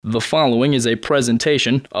The following is a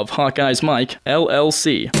presentation of Hawkeyes Mike,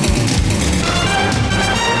 LLC.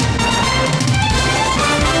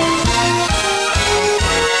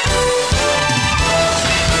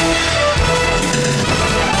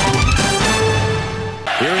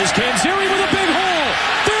 Here is Canzeri with a big hole.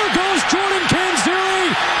 There goes Jordan Canzeri.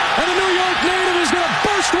 And the New York native is going to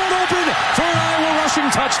burst one open for an Iowa rushing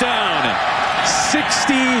touchdown.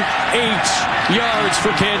 68 yards for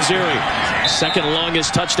Canzeri. Second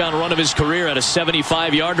longest touchdown run of his career at a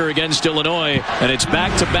 75-yarder against Illinois. And it's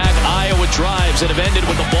back-to-back Iowa drives that have ended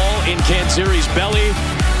with the ball in Canzeri's belly.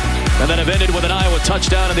 And then have ended with an Iowa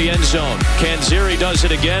touchdown in the end zone. Canzeri does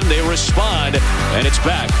it again. They respond, and it's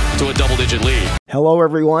back to a double-digit lead. Hello,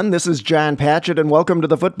 everyone. This is John Patchett, and welcome to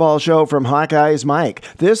the football show from Hawkeyes Mike.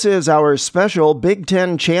 This is our special Big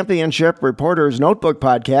Ten Championship Reporter's Notebook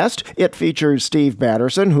podcast. It features Steve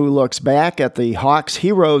Batterson, who looks back at the Hawks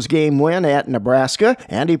Heroes game win at Nebraska,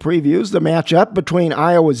 and he previews the matchup between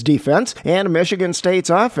Iowa's defense and Michigan State's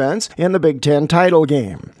offense in the Big Ten title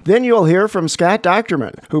game. Then you'll hear from Scott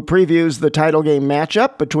Dochterman, who previews the title game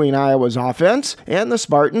matchup between Iowa's offense and the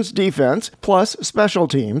Spartans' defense, plus special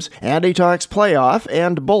teams, and he talks playoff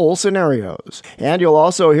and bowl scenarios. And you'll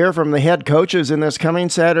also hear from the head coaches in this coming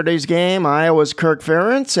Saturday's game, Iowa's Kirk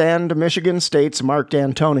Ferentz and Michigan State's Mark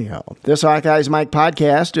D'Antonio. This Hawkeyes Mike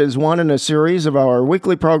podcast is one in a series of our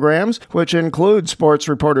weekly programs, which include sports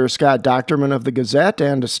reporter Scott Dochterman of the Gazette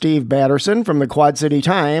and Steve Batterson from the Quad City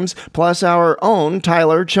Times, plus our own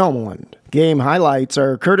Tyler Chelmeland. Game highlights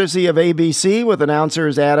are courtesy of ABC with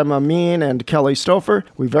announcers Adam Amin and Kelly Stouffer.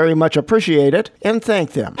 We very much appreciate it and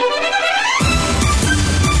thank them.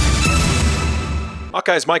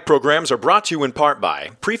 Hawkeyes Mike programs are brought to you in part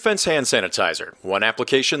by Prefense Hand Sanitizer. One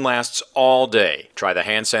application lasts all day. Try the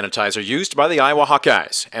hand sanitizer used by the Iowa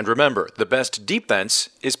Hawkeyes. And remember, the best defense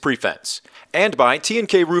is Prefense. And by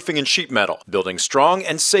T&K Roofing and Sheet Metal, building strong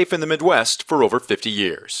and safe in the Midwest for over 50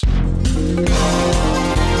 years.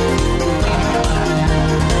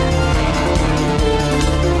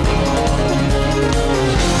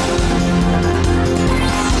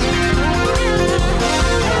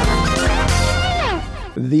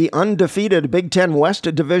 The undefeated Big Ten West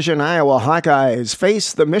Division Iowa Hawkeyes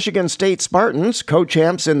face the Michigan State Spartans,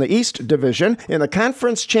 co-champs in the East Division, in the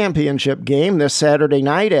conference championship game this Saturday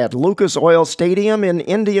night at Lucas Oil Stadium in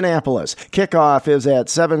Indianapolis. Kickoff is at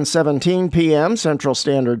 7:17 p.m. Central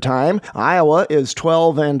Standard Time. Iowa is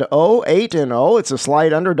 12-0, 8-0. It's a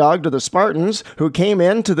slight underdog to the Spartans, who came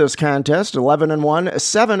into this contest 11-1,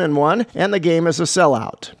 7-1, and the game is a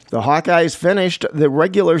sellout. The Hawkeyes finished the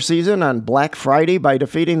regular season on Black Friday by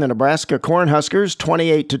defeating the Nebraska Cornhuskers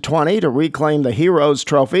 28-20 to reclaim the Heroes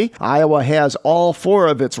Trophy. Iowa has all four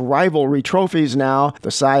of its rivalry trophies now: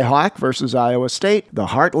 the Cy-Hawk versus Iowa State, the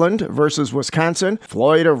Heartland versus Wisconsin,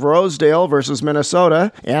 Floyd of Rosedale versus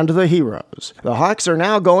Minnesota, and the Heroes. The Hawks are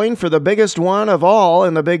now going for the biggest one of all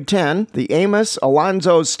in the Big Ten, the Amos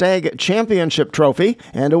Alonzo Stagg Championship Trophy,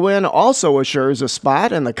 and a win also assures a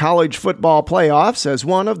spot in the college football playoffs as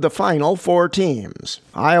one of the final four teams.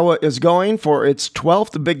 Iowa is going for its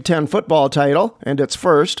 12th Big Ten football title and its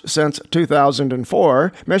first since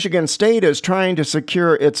 2004. Michigan State is trying to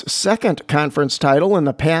secure its second conference title in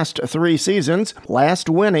the past 3 seasons, last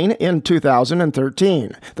winning in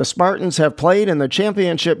 2013. The Spartans have played in the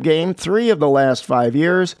championship game 3 of the last 5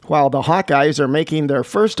 years, while the Hawkeyes are making their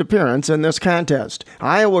first appearance in this contest.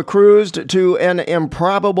 Iowa cruised to an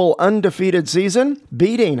improbable undefeated season,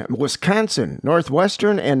 beating Wisconsin,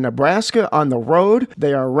 Northwestern, and Nebraska on the road.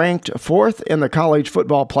 They are ranked 4th in the college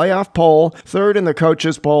football playoff poll, 3rd in the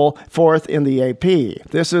coaches poll, 4th in the AP.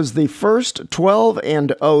 This is the first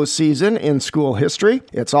 12-0 season in school history.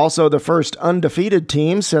 It's also the first undefeated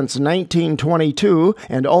team since 1922,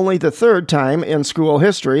 and only the 3rd time in school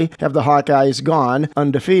history have the Hawkeyes gone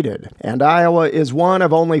undefeated. And Iowa is one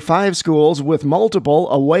of only 5 schools with multiple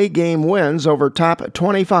away game wins over top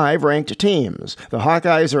 25 ranked teams. The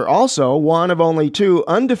Hawkeyes are also one of only 2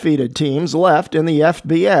 undefeated teams left in the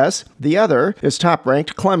FBS. The other is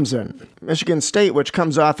top-ranked Clemson. Michigan State, which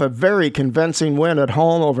comes off a very convincing win at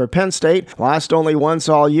home over Penn State, lost only once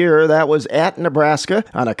all year. That was at Nebraska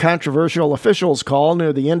on a controversial officials call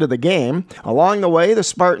near the end of the game. Along the way, the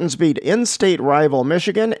Spartans beat in-state rival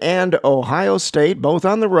Michigan and Ohio State, both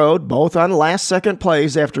on the road, both on last-second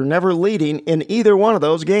plays after never leading in either one of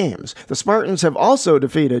those games. The Spartans have also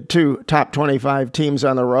defeated 2 top 25 teams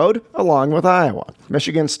on the road, along with Iowa. Michigan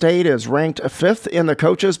Michigan State is ranked 5th in the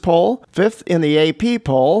coaches poll, 5th in the AP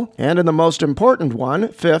poll, and in the most important one,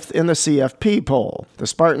 5th in the CFP poll. The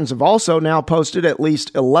Spartans have also now posted at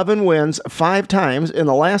least 11 wins 5 times in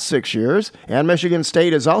the last 6 years, and Michigan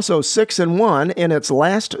State is also 6-1 in its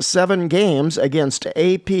last 7 games against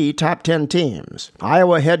AP top 10 teams.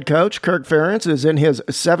 Iowa head coach Kirk Ferentz is in his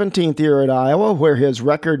 17th year at Iowa, where his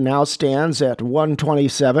record now stands at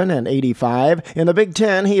 127-85. In the Big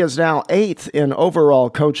Ten, he is now 8th in overall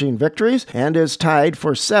coaching victories and is tied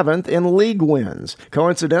for 7th in league wins.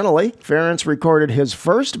 Coincidentally, Ferentz recorded his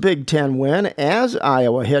first Big Ten win as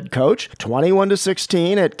Iowa head coach,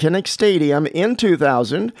 21-16 at Kinnick Stadium in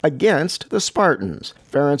 2000 against the Spartans.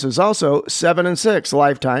 Ferentz is also 7-6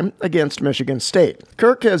 lifetime against Michigan State.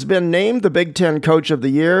 Kirk has been named the Big Ten Coach of the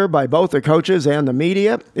Year by both the coaches and the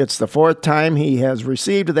media. It's the 4th time he has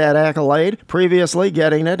received that accolade, previously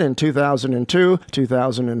getting it in 2002,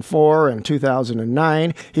 2004, and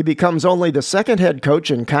 2009. He becomes only the 2nd head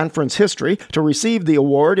coach in conference history to receive the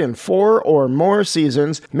award in 4 or more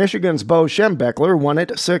seasons. Michigan's Bo Schembechler won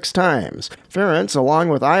it 6 times. Ferentz, along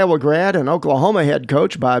with Iowa grad and Oklahoma head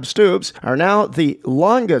coach Bob Stoops, are now the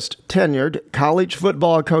longest tenured college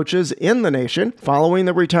football coaches in the nation, following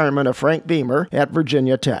the retirement of Frank Beamer at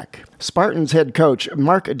Virginia Tech. Spartans head coach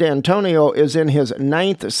Mark D'Antonio is in his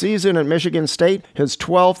 9th season at Michigan State, his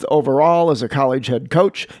 12th overall as a college head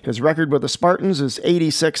coach. His record with the Spartans is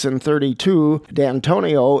 86-32.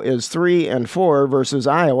 D'Antonio is 3-4 versus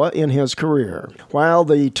Iowa in his career. While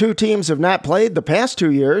the two teams have not played the past 2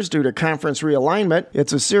 years due to conference realignment,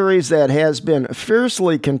 it's a series that has been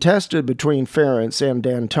fiercely contested between Ferentz and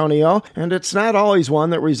D'Antonio, and it's not always one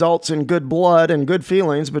that results in good blood and good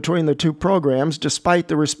feelings between the two programs, despite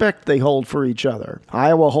the respect they hold for each other.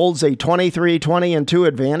 Iowa holds a 23-20-2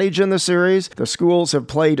 advantage in the series. The schools have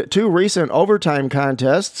played 2 recent overtime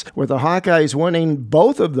contests, with the Hawkeyes winning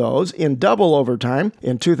both of those in double overtime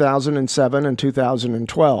in 2007 and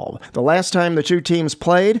 2012. The last time the two teams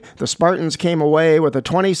played, the Spartans came away with a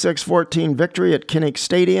 26-14 victory at Kinnick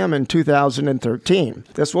Stadium in 2013.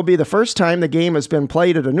 This will be the first time the game has been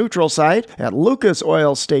played at a neutral site at Lucas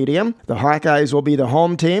Oil Stadium. The Hawkeyes will be the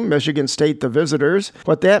home team, Michigan State the visitors.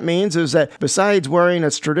 What that means is that besides wearing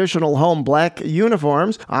its traditional home black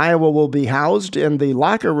uniforms, Iowa will be housed in the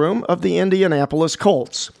locker room of the Indianapolis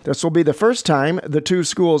Colts. This will be the first time the two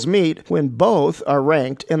schools meet when both are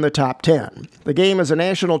ranked in the top 10. The game is a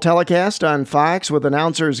national telecast on Fox with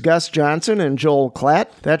announcers Gus Johnson and Joel Klatt.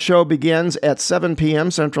 That show begins at 7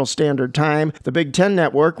 p.m. Central Standard Time. The Big Ten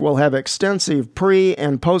Network will have extensive pre-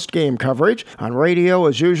 and post-game coverage. On radio,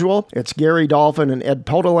 as usual, it's Gary Dolphin and Ed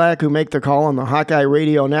Podolak who make the call on the Hawkeye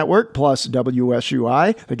Radio Network, plus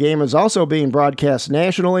WSUI. The game is also being broadcast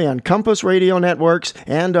nationally on Compass Radio Networks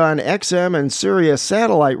and on XM and Sirius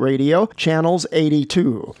Satellite Radio, channels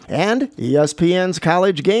 82. And ESPN's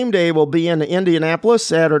College Game Day will be in Indianapolis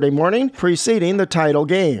Saturday morning, preceding the title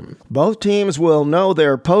game. Both teams will know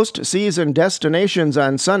their postseason destinations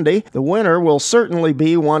on Sunday. The winner will certainly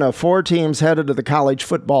be one of 4 teams headed to the college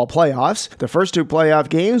football playoffs. The first 2 playoff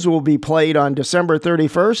games will be played on December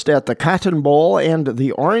 31st at the Cotton Bowl and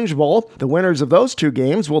the Orange Bowl. The winners of those 2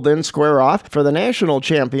 games will then square off for the national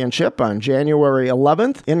championship on January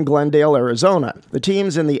 11th in Glendale, Arizona. The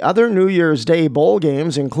teams in the other New Year's Day bowl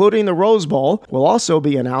games, including the Rose Bowl, will also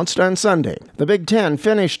be announced on Sunday. The Big Ten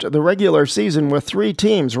finished the regular season with 3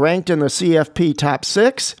 teams ranked in the CFP top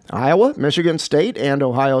 6, Iowa, Michigan State, and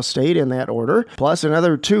Ohio State in that order, plus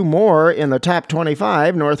another 2 more in the top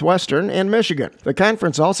 25, Northwestern and Michigan. The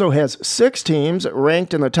conference also has 6 teams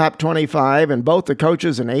ranked in the top 25 in both the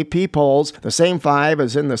coaches and AP polls, the same 5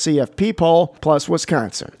 as in the CFP poll, plus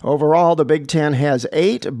Wisconsin. Overall, the Big Ten has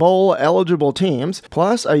 8 bowl-eligible teams,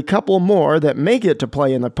 plus a couple more that make it to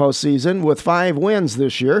play in the postseason, with 5 wins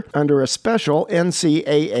this year under a special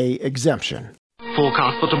NCAA exemption.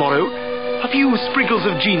 Forecast for tomorrow: a few sprinkles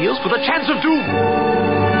of genius with a chance of doom.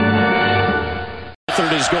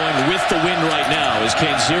 Third is going with the wind right now as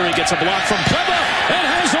Kanziri gets a block from Pleva and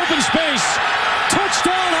has open space.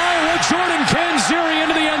 Touchdown Iowa, Jordan Kanziri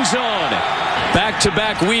into the end zone.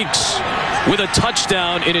 Back-to-back weeks with a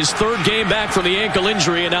touchdown in his 3rd game back from the ankle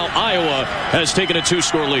injury, and now Iowa has taken a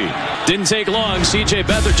 2-score lead. Didn't take long. C.J.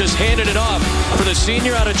 Beathard just handed it off for the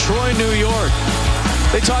senior out of Troy, New York.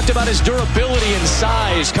 They talked about his durability and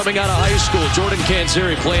size coming out of high school. Jordan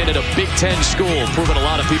Kanziri playing at a Big Ten school, proving a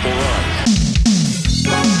lot of people wrong.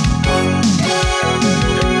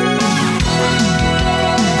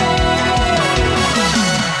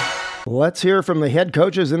 Let's hear from the head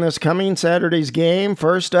coaches in this coming Saturday's game.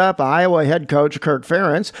 First up, Iowa head coach Kirk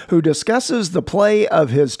Ferentz, who discusses the play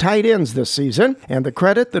of his tight ends this season and the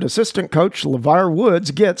credit that assistant coach LeVar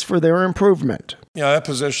Woods gets for their improvement. Yeah, that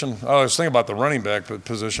position, I was thinking about the running back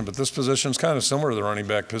position, but this position is kind of similar to the running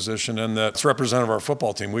back position in that it's representative of our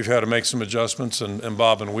football team. We've had to make some adjustments and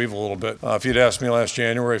bob and weave a little bit. If you'd asked me last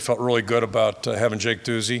January, I felt really good about having Jake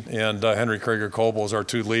Duzey and Henry Krieger-Coble as our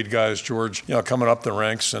two lead guys. George, coming up the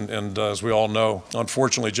ranks, and as we all know,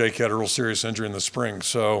 unfortunately, Jake had a real serious injury in the spring.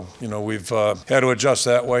 So, we've had to adjust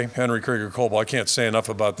that way. Henry Krieger-Coble, I can't say enough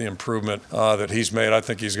about the improvement that he's made. I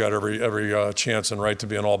think he's got every chance and right to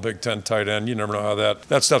be an all Big Ten tight end. You never know how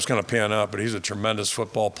that stuff's going to pan out, but he's a tremendous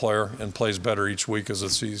football player and plays better each week as the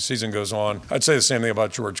season goes on. I'd say the same thing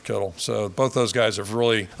about George Kittle. So both those guys have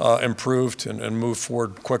really improved and moved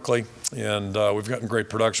forward quickly. And we've gotten great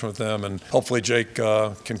production with them, and hopefully Jake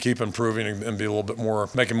can keep improving and be a little bit more,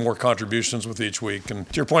 making more contributions with each week. And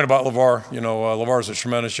to your point about LeVar, LeVar's a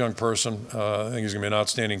tremendous young person. I think he's going to be an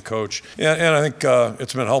outstanding coach. And I think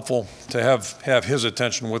it's been helpful to have his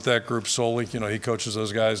attention with that group solely. He coaches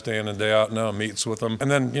those guys day in and day out now, meets with them. And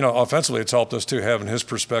then, offensively, it's helped us too, having his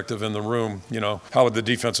perspective in the room. How would the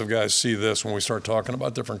defensive guys see this when we start talking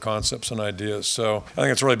about different concepts and ideas? So I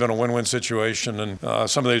think it's really been a win-win situation. And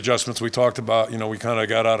some of the adjustments we talked about, we kind of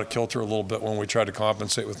got out of kilter a little bit when we tried to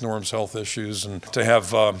compensate with Norm's health issues, and to have,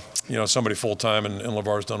 somebody full-time, and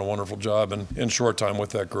LeVar's done a wonderful job in short time with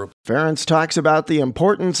that group. Ferentz talks about the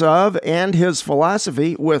importance of and his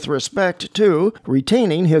philosophy with respect to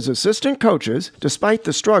retaining his assistant coaches despite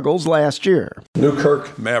the struggles last year. New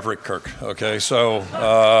Kirk, Maverick Kirk. Okay, so,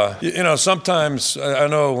 sometimes I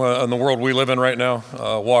know in the world we live in right now,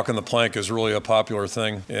 walking the plank is really a popular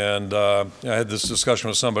thing. And I had this discussion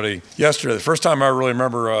with somebody yesterday. The first time I really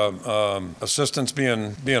remember assistants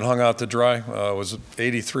being hung out to dry was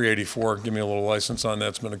 83, 84. Give me a little license on that.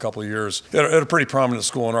 It's been a couple of years. At a pretty prominent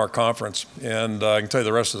school in our conference. And I can tell you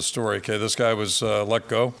the rest of the story. Okay, this guy was let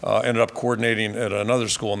go, ended up coordinating at another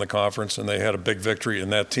school in the conference, and they had a big victory in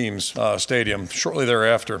that team's stadium shortly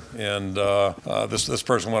thereafter. And this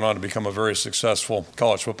person went on to become a very successful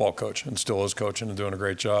college football coach and still is coaching and doing a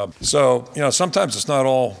great job. So, sometimes it's not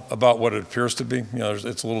all about what it appears to be.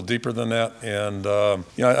 It's a little deeper than that. And,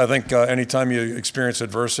 I think anytime you experience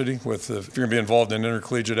adversity if you're going to be involved in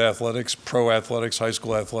intercollegiate athletics, pro athletics, high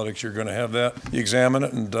school athletics, you're going to have that. You examine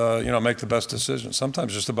it and, make the best decision.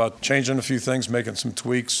 Sometimes just about changing a few things, making some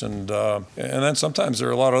tweaks, and then sometimes there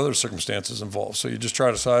are a lot of other circumstances involved. So you just try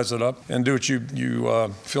to size it up and do what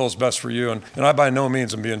you feel is best for you. And I by no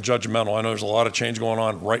means am being judgmental. I know there's a lot of change going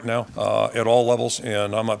on right now at all levels,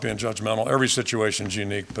 and I'm not being judgmental. Every situation is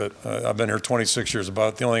unique, but I've been here 26 years. The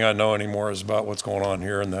only thing I know anymore is about what's going on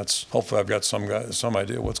here, and that's hopefully I've got some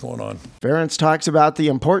idea what's going on. Ferentz talks about the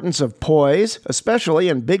importance of poise, especially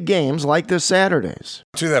in big games like this Saturday's.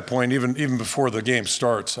 To that point, even before the game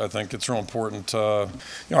starts, I think it's real important our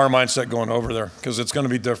mindset going over there, because it's going to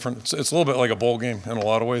be different. It's a little bit like a bowl game in a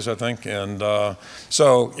lot of ways, I think. And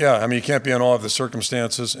you can't be in awe of the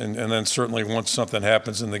circumstances, and then certainly once something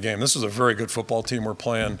happens in the game. This is a very good football team we're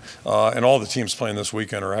playing, and all the teams playing this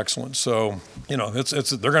weekend are excellent. So, they're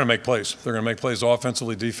going to make plays. They're going to make plays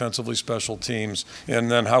offensively, defensively, special teams,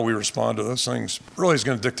 and then how we respond to those things really is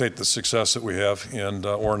going to dictate the success that we have and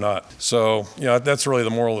or not. So, that's really the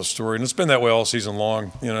moral of the story, and it's been that way all season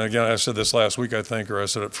long. Again, I said this last week, I think, or I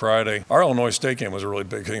said it Friday. Our Illinois State game was a really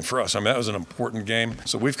big thing for us. That was an important game.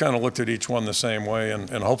 So we've kind of looked at each one the same way, and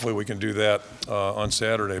hopefully we can do that on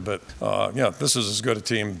Saturday. But, this is as good a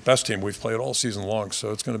team, best team we've played all season long,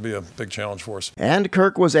 so it's going to be a big challenge for us. And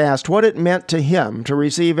Kirk was asked what it meant to him to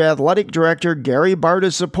receive athletic director Gary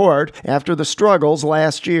Barta's support after the struggles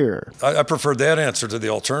last year. I preferred that answer to the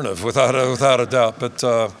alternative, without a doubt. But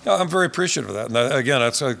I'm very appreciative of that. And again,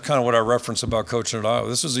 that's kind of what I reference about coaching at Iowa.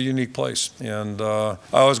 This is a unique place. And I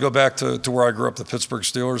always go back to where I grew up, the Pittsburgh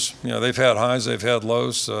Steelers. They've had highs, they've had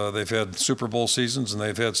lows, they've had Super Bowl seasons, and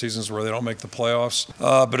they've had seasons where they don't make the playoffs.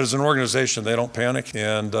 But as an organization, they don't panic,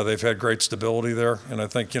 and they've had great stability there. And I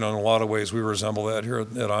think, in a lot of ways, we resemble that here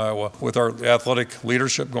at Iowa with our athletic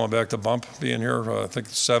leadership, going back to Bump being here. I think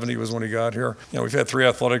 70 was when he got here. We've had 3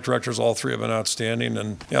 athletic directors. All 3 have been outstanding.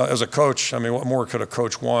 And, as a coach, what more could a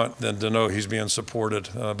coach want than to know he's being supported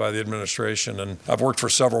funded by the administration. And I've worked for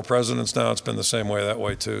several presidents now. It's been the same way that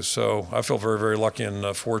way too. So I feel very, very lucky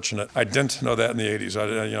and fortunate. I didn't know that in the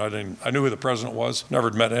 80s. I knew who the president was.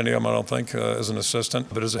 Never met any of them, I don't think, as an assistant.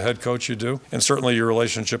 But as a head coach, you do. And certainly your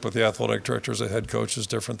relationship with the athletic director as a head coach is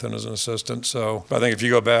different than as an assistant. So I think if you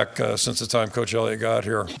go back since the time Coach Elliott got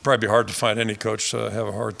here, it'd probably be hard to find any coach have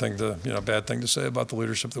a bad thing to say about the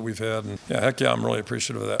leadership that we've had. And I'm really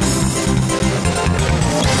appreciative of that.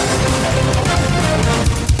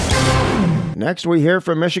 Next, we hear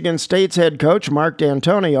from Michigan State's head coach Mark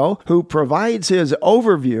D'Antonio, who provides his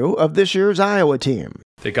overview of this year's Iowa team.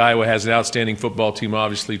 I think Iowa has an outstanding football team,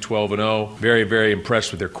 obviously 12-0. Very, very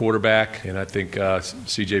impressed with their quarterback. And I think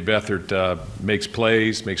C.J. Beathard makes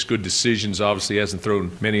plays, makes good decisions. Obviously hasn't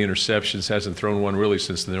thrown many interceptions, hasn't thrown one really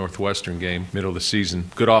since the Northwestern game, middle of the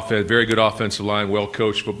season. Good offense, very good offensive line,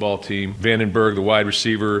 well-coached football team. Vandenberg, the wide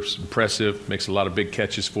receiver, is impressive, makes a lot of big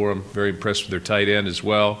catches for them. Very impressed with their tight end as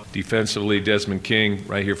well. Defensively, Desmond King,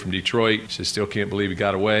 right here from Detroit. Still can't believe he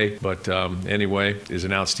got away. But anyway, is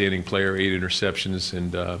an outstanding player, 8 interceptions,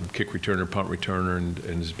 and kick returner, punt returner, and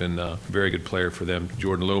has been a very good player for them.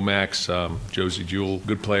 Jordan Lomax, Josie Jewell,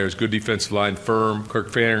 good players, good defensive line, firm.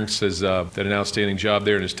 Kirk Ferentz has done an outstanding job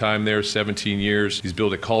there in his time there, 17 years. He's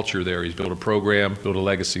built a culture there. He's built a program, built a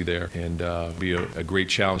legacy there, and be a great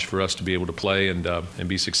challenge for us to be able to play and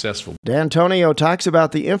be successful. D'Antonio talks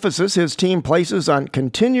about the emphasis his team places on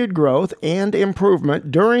continued growth and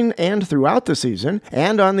improvement during and throughout the season,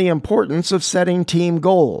 and on the importance of setting team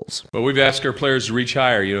goals. Well, we've asked our players to reach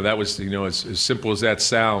higher. That was, as simple as that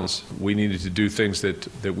sounds, we needed to do things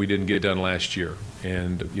that we didn't get done last year.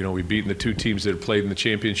 And, we've beaten the 2 teams that have played in the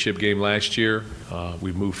championship game last year.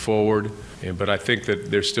 We've moved forward. But I think that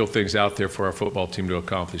there's still things out there for our football team to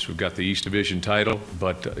accomplish. We've got the East Division title,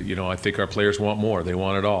 but, I think our players want more. They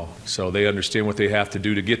want it all. So they understand what they have to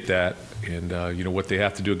do to get that and, what they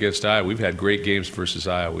have to do against Iowa. We've had great games versus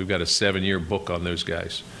Iowa. We've got a 7-year book on those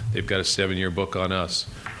guys. They've got a 7-year book on us.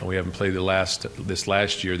 We haven't played these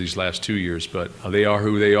last 2 years, but they are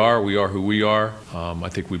who they are. We are who we are. I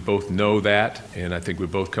think we both know that, and I think we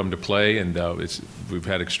both come to play. And we've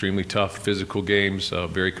had extremely tough physical games,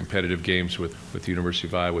 very competitive games with the University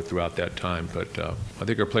of Iowa throughout that time. But I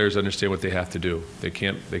think our players understand what they have to do. They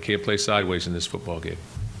can't play sideways in this football game.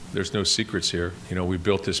 There's no secrets here. We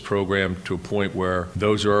built this program to a point where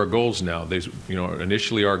those are our goals now.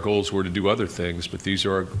 Initially our goals were to do other things, but this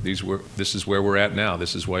is where we're at now.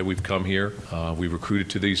 This is why we've come here. We've recruited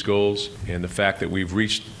to these goals, and the fact that we've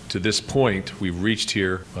reached to this point,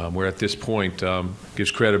 we're at this point,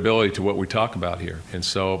 gives credibility to what we talk about here. And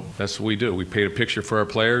so that's what we do. We paint a picture for our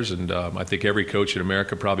players, and I think every coach in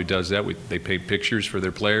America probably does that. They paint pictures for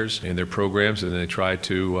their players and their programs, and they try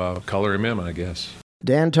to color them in, I guess.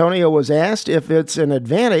 D'Antonio was asked if it's an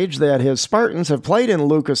advantage that his Spartans have played in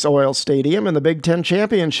Lucas Oil Stadium in the Big Ten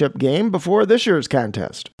championship game before this year's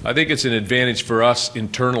contest. I think it's an advantage for us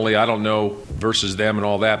internally. I don't know versus them and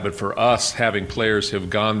all that, but for us, having players have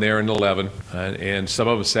gone there in 11, and some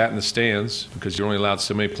of them sat in the stands because you're only allowed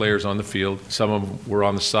so many players on the field. Some of them were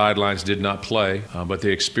on the sidelines, did not play, but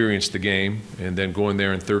they experienced the game. And then going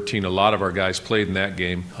there in 13, a lot of our guys played in that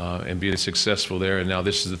game and being successful there. And now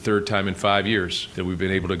this is the 3rd time in 5 years that we've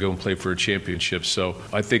been able to go and play for a championship. So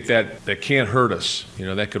I think that can't hurt us.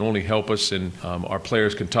 That can only help us, and our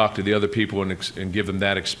players can talk to the other people and give them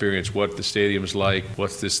that experience, what the stadium's like,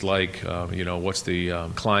 what's this like, what's the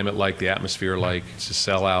climate like, the atmosphere like. It's a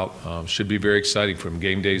sellout. Should be very exciting for them.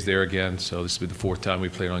 Game day's there again, so this will be the 4th time we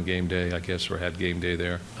played on game day, I guess, or had game day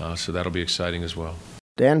there. So that'll be exciting as well.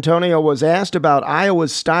 D'Antonio was asked about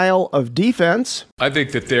Iowa's style of defense. I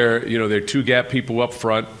think that they're 2-gap people up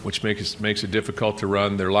front, which makes it difficult to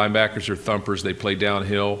run. Their linebackers are thumpers. They play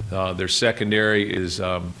downhill. Their secondary is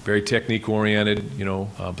very technique-oriented.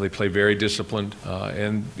 They play very disciplined.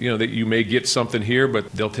 And that you may get something here,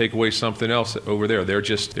 but they'll take away something else over there.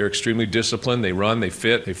 They're extremely disciplined. They run. They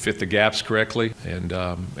fit the gaps correctly, and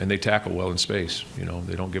they tackle well in space.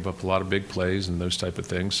 They don't give up a lot of big plays and those type of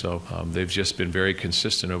things. So they've just been very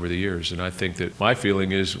consistent over the years. And I think that my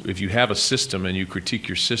feeling is if you have a system and you critique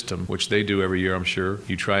your system, which they do every year, I'm sure,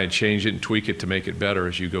 you try and change it and tweak it to make it better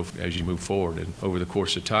as you move forward. And over the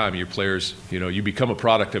course of time, your players, you become a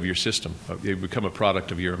product of your system. You become a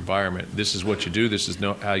product of your environment. This is what you do. This is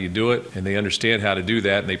how you do it. And they understand how to do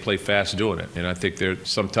that, and they play fast doing it. And I think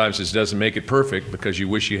sometimes this doesn't make it perfect because you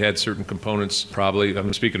wish you had certain components. Probably,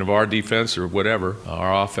 I'm speaking of our defense or whatever,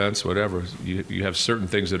 our offense, whatever. You have certain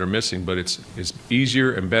things that are missing, but it's easier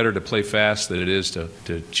and better to play fast than it is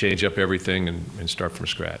to change up everything and start from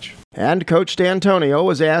scratch. And Coach D'Antonio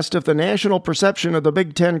was asked if the national perception of the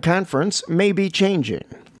Big Ten Conference may be changing.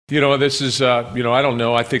 This is, I don't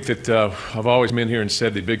know. I think that I've always been here and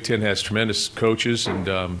said the Big Ten has tremendous coaches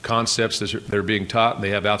and concepts that are being taught, and they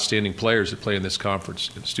have outstanding players that play in this conference,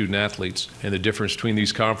 student athletes. And the difference between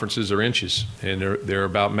these conferences are inches, and they're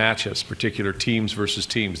about matchups, particular teams versus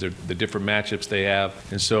teams. They're the different matchups they have.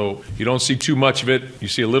 And so you don't see too much of it. You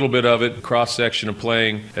see a little bit of it, cross-section of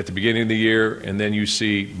playing at the beginning of the year, and then you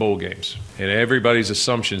see bowl games. And everybody's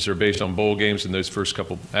assumptions are based on bowl games and those first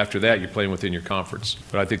couple. After that, you're playing within your conference.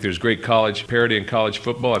 But I think there's great college parity in college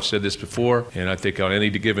football. I've said this before, and I think on any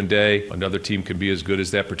given day, another team can be as good as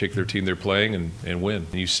that particular team they're playing and win.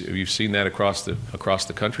 And you've seen that across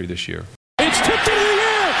the country this year. It's tipped into the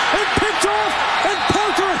air and picked off, and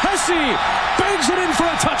Parker Hesse bangs it in for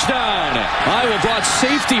a touchdown. Iowa brought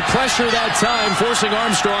safety pressure that time, forcing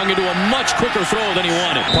Armstrong into a much quicker throw than he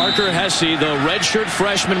wanted. Parker Hesse, the redshirt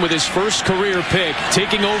freshman with his first career pick,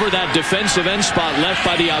 taking over that defensive end spot left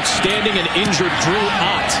by the outstanding and injured Drew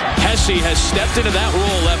Ott. Hesse has stepped into that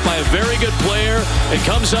role left by a very good player and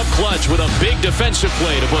comes up clutch with a big defensive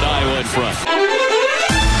play to put Iowa in front.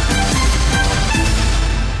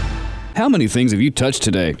 How many things have you touched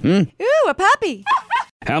today? Ooh, a puppy.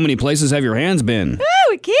 How many places have your hands been?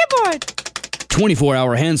 Ooh, a keyboard.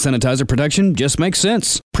 24-hour hand sanitizer protection just makes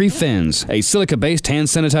sense. Prefens, a silica-based hand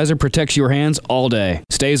sanitizer, protects your hands all day.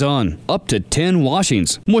 Stays on up to 10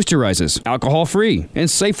 washings. Moisturizes, alcohol-free, and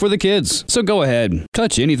safe for the kids. So go ahead,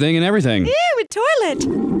 touch anything and everything. Ew, a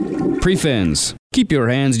toilet. Prefens, keep your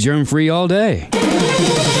hands germ-free all day.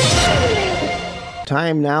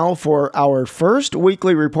 Time now for our first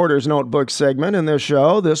weekly Reporter's Notebook segment in this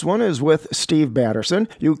show. This one is with Steve Batterson.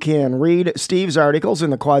 You can read Steve's articles in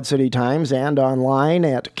the Quad City Times and online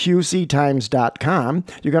at qctimes.com.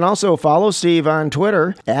 You can also follow Steve on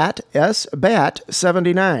Twitter at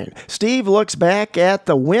SBAT79. Steve looks back at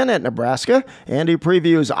the win at Nebraska, and he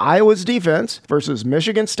previews Iowa's defense versus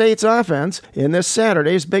Michigan State's offense in this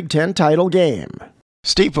Saturday's Big Ten title game.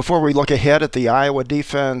 Steve, before we look ahead at the Iowa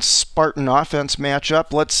defense-Spartan offense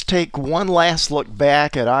matchup, let's take one last look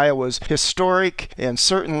back at Iowa's historic and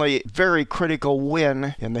certainly very critical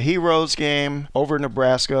win in the Heroes game over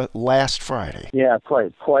Nebraska last Friday. Yeah,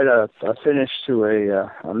 quite a finish to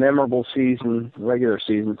a memorable season, regular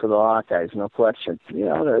season for the Hawkeyes, no question.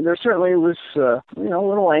 There certainly was a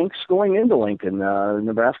little angst going into Lincoln.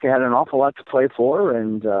 Nebraska had an awful lot to play for,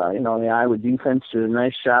 and the Iowa defense did a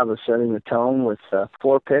nice job of setting the tone with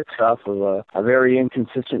 4 picks off of a very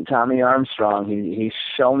inconsistent Tommy Armstrong. He's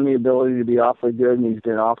shown the ability to be awfully good, and he's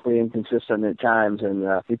been awfully inconsistent at times, and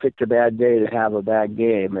he picked a bad day to have a bad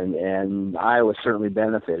game, and Iowa certainly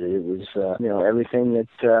benefited. It was everything that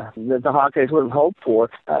the Hawkeyes would have hoped for.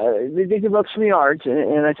 They did give up some yards,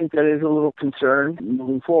 and I think that is a little concern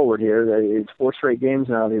moving forward here. It's 4 straight games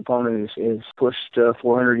now. The opponent is pushed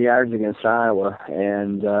 400 yards against Iowa,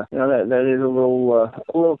 and that is a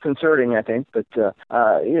little concerning, I think, but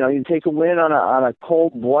you take a win on a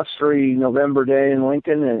cold, blustery November day in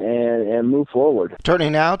Lincoln and move forward.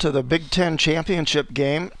 Turning now to the Big Ten championship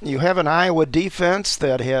game, you have an Iowa defense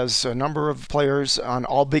that has a number of players on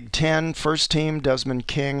all Big Ten. First team, Desmond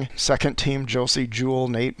King. Second team, Josie Jewell,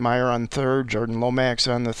 Nate Meyer on third, Jordan Lomax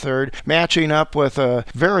on the third. Matching up with a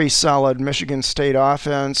very solid Michigan State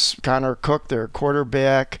offense. Connor Cook, their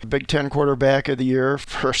quarterback, Big Ten quarterback of the year,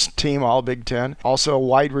 first team all Big Ten. Also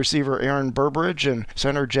wide receiver Aaron Burbridge and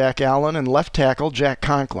center Jack Allen and left tackle Jack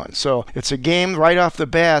Conklin. So it's a game right off the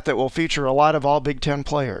bat that will feature a lot of all Big Ten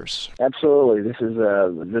players. Absolutely. This is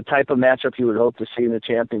the type of matchup you would hope to see in the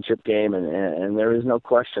championship game, and there is no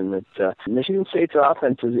question that Michigan State's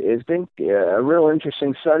offense has been a real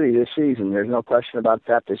interesting study this season. There's no question about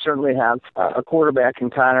that. They certainly have a quarterback in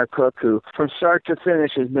Connor Cook who, from start to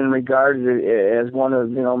finish, has been regarded as one of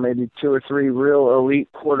maybe 2 or 3 real elite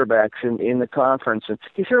quarterbacks in the conference, and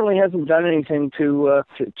he certainly hasn't done anything to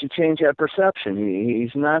change that perception.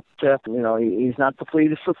 He's not he's not the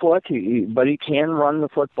fleetest of foot, but he can run the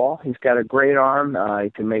football. He's got a great arm. He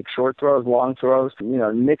can make short throws, long throws.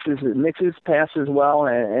 Mixes passes well,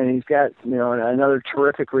 and he's got another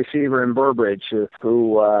terrific receiver in Burbridge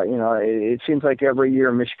who it seems like every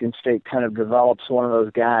year Michigan State kind of develops one of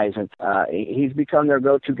those guys, and he's become their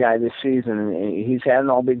go-to guy this season. And he's had an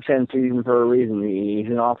All Big Ten season for a reason. He's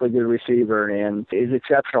an awfully good receiver and is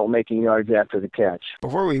exceptional making yards after the good catch.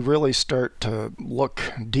 Before we really start to look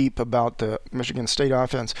deep about the Michigan State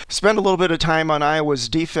offense, spend a little bit of time on Iowa's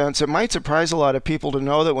defense. It might surprise a lot of people to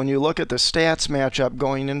know that when you look at the stats matchup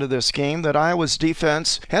going into this game, that Iowa's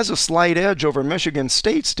defense has a slight edge over Michigan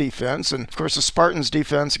State's defense. And, of course, the Spartans'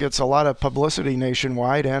 defense gets a lot of publicity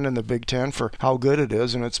nationwide and in the Big Ten for how good it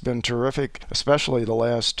is, and it's been terrific, especially the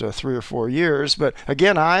last 3 or 4 years. But,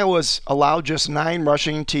 again, Iowa's allowed just 9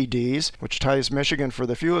 rushing TDs, which ties Michigan for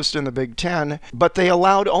the fewest in the Big Ten, but they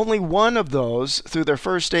allowed only one of those through their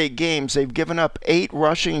first 8 games. They've given up 8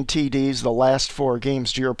 rushing TDs the last 4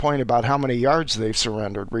 games, to your point about how many yards they've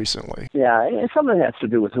surrendered recently. Yeah, and some of it has to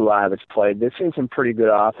do with who Iowa's played. They've seen some pretty good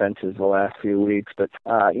offenses the last few weeks, but,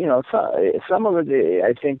 some of it,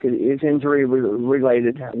 I think, is injury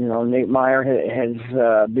related. Nate Meyer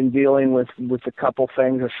has been dealing with a couple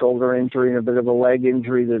things, a shoulder injury and a bit of a leg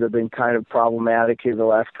injury that have been kind of problematic here the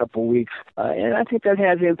last couple weeks. And I think that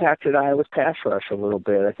has impacted Iowa's pass rush a little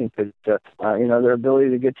bit. I think that, their ability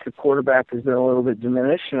to get to the quarterback has been a little bit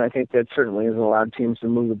diminished, and I think that certainly has allowed teams to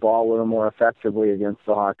move the ball a little more effectively against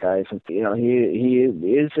the Hawkeyes. And, he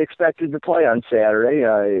is expected to play on Saturday.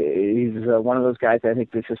 He's one of those guys I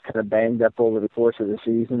think that's just kind of banged up over the course of the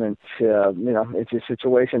season, and, it's a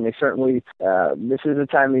situation they certainly, this is the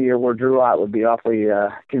time of year where Drew Ott would be awfully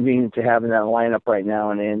convenient to have in that lineup right now,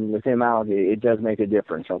 and with him out, it does make a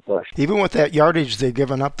difference, no question. Even with that yardage they've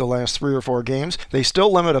given up the last 3 or 4 games, they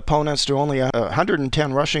still limit opponents to only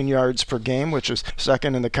 110 rushing yards per game, which is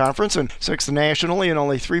second in the conference and 6th nationally, and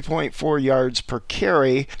only 3.4 yards per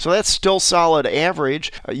carry. So that's still solid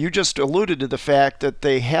average. You just alluded to the fact that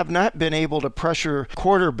they have not been able to pressure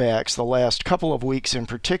quarterbacks the last couple of weeks in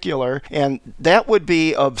particular, and that would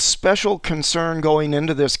be of special concern going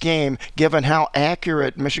into this game, given how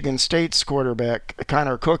accurate Michigan State's quarterback,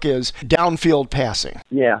 Connor Cook, is downfield passing.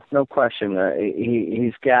 Yeah, no question.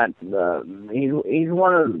 He's got he's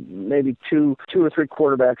one of maybe two or three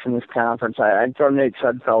quarterbacks in this conference. I'd throw Nate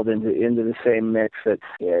Sudfeld into the same mix. That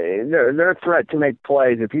they're a threat to make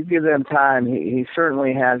plays. If you give them time, he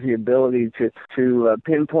certainly has the ability to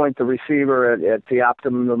pinpoint the receiver at the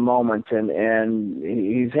optimum moment. And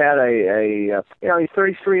he's had he's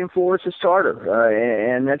 33-4 as a starter,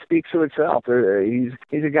 and that speaks to itself.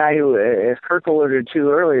 He's a guy who, as Kirk alluded to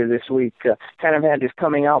earlier this week, kind of had his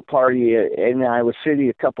coming out party in Iowa City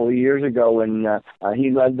a couple of years ago when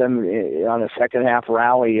he led them on a second half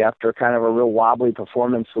rally after kind of a real wobbly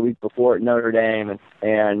performance the week before at Notre Dame,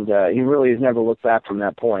 and he really has never looked back from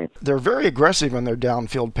that point. They're very aggressive in their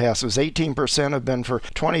downfield passes. 18% have been for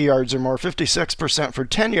 20 yards or more, 56% for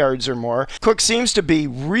 10 yards or more. Cook seems to be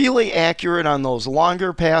really accurate on those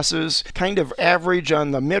longer passes, kind of average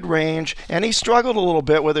on the mid-range, and he struggled a little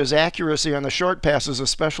bit with his accuracy on the short passes,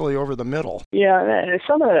 especially over the middle. Yeah, and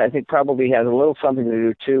some of it I think probably has a little something to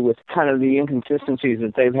do, too, with kind of the inconsistencies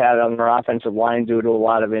that they've had on their offensive line due to a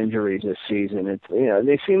lot of injuries this season.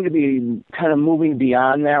 They seem to be kind of moving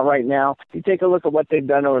beyond that right now. You take a look at what they've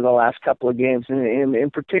done over the last couple of games, and in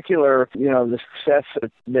particular, the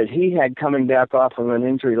success that he had coming back off of an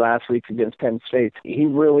injury last week against Penn State. He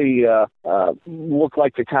really looked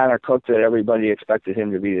like the Connor Cook that everybody expected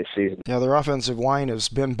him to be this season. Yeah, their offensive line has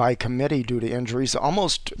been by committee due to injuries,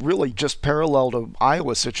 almost really just parallel to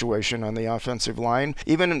Iowa's situation on the offensive line.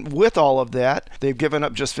 Even with all of that, they've given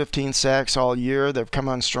up just 15 sacks all year. They've come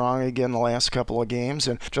on strong again the last couple of games.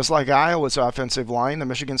 And just like Iowa's offensive line, the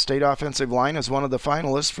Michigan State offensive line is one of the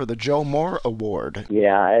finalists for the Joe Moore Award.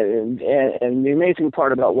 Yeah, and the amazing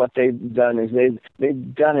part about what they've done is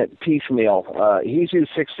they've done it piecemeal. He's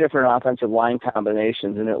used 6 different offensive line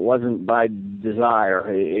combinations, and it wasn't by desire.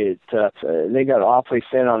 They got awfully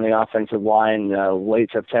thin on the offensive line late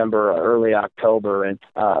September, early October, and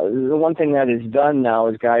the one thing that is done now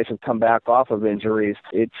is guys have come back off of injuries.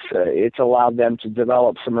 It's allowed them to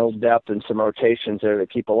develop some real depth and some rotations there to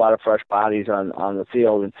keep a lot of fresh bodies on the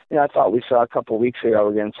field. And I thought we saw a couple of weeks ago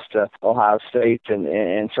against Ohio State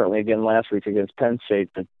and certainly again last week against Penn State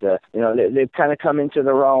that they've kind of come into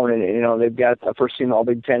their own, and they've got a first-team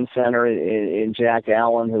All-Big Ten center in Jack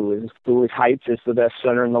Allen who was hyped as the best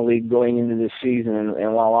center in the league going into this season,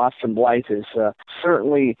 and while Austin Blythe has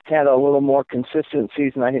certainly had a little more consistent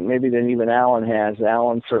season, I think maybe than even Allen has.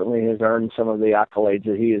 Allen certainly has earned some of the accolades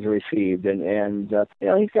that he has received, and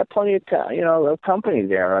he's got plenty of company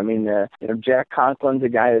there. I mean, Jack Conklin's a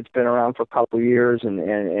guy that's been around for a couple of years,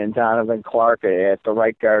 and Donovan Clark at the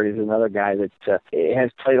right guard is another guy that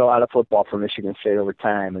has played a lot of football for Michigan State over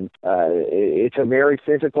time, and it's a very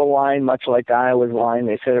physical line, much like Iowa's line.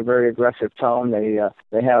 They set a very aggressive tone. They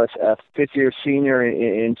have a fifth-year senior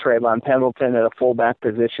in Trayvon Pendleton at a fullback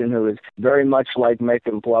position who is very much like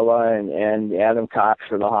Macon Plella and Adam Cox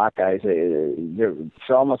for the Hawkeyes. It's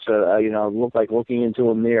almost look like looking into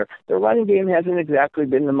a mirror. Their running game hasn't exactly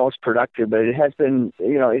been the most productive, but it has been,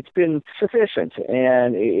 it's been sufficient,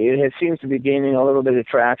 and it seems to be gaining a little bit of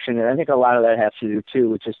traction. And I think a lot of that has to do too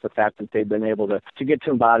with just the fact that they've been able to get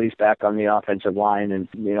some bodies back on the offensive line and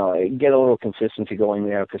get a little consistency going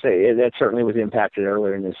there, because that certainly was impacted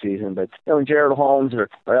earlier in the season. But Jared Holmes or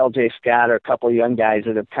L.J. Scott are a couple of young guys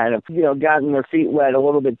that have kind of gotten their feet wet a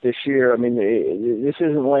little bit this year. I mean, this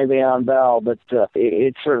isn't Le'Veon Bell, but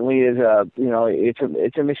it certainly is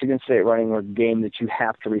it's a Michigan State running game that you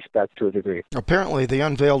have to respect to a degree. Apparently, they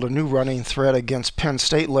unveiled a new running threat against Penn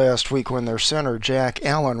State last week when their center Jack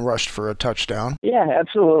Allen rushed for a touchdown. Yeah,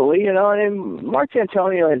 absolutely. And Mark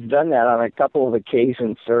D'Antonio has done that on a couple of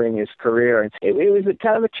occasions during his career. It was a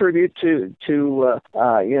kind of a tribute to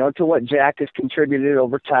what Jack has contributed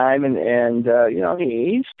over time, and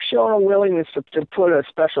he's shown a willingness to put a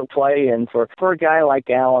special play in for a guy like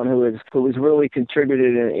Allen, who has really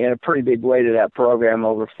contributed in a pretty big way to that program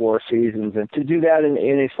over 4 seasons, and to do that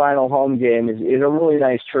in his final home game is a really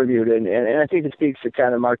nice tribute, and I think it speaks to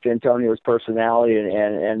kind of Mark D'Antonio's personality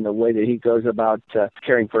and the way that he goes about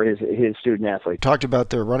caring for his student athlete. Talked about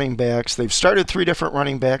their running backs. They've started 3 different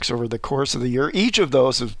running backs over the course of the year. Each of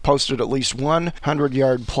those has posted at least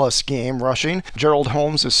 100-yard plus game rushing. Gerald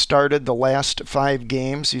Holmes has started the last 5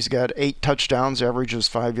 games. He's got 8 touchdowns, averages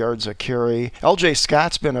 5 yards a carry. L.J.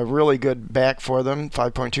 Scott's been a really good back for them,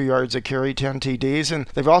 5.2 yards a carry, 10 TDs, and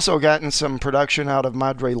they've also gotten some production out of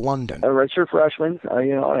Madre London. A redshirt freshman.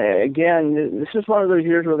 Again, this is one of those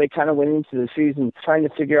years where they kind of went into the season trying to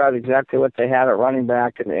figure out exactly what they had at running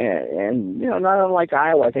back, and not unlike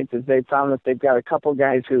Iowa, I think that they found that they've got a couple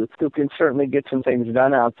guys who can certainly get some things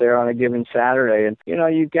done out there on a given Saturday. And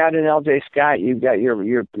you've got an L.J. Scott, you've got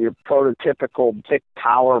your prototypical thick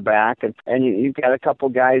power back, and you've got a couple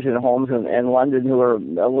guys in Holmes and London who are a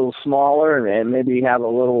little smaller and maybe have a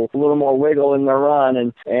little more wiggle in their run,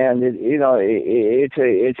 and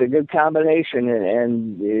it's a good combination,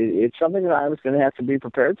 and it's something that I was going to have to be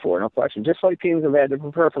prepared for, no question. Just like teams have had to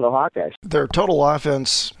prepare for the Hawkeyes. Their total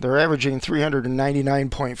offense, they're averaging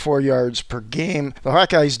 399.4 yards per game. The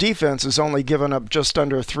Hawkeyes defense has only given up just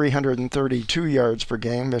under 332 yards per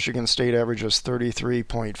game. Michigan State averages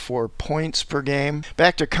 33.4 points per game.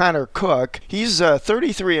 Back to Connor Cook. He's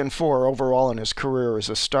 33-4 overall in his career as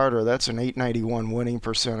a starter. That's an .891 winning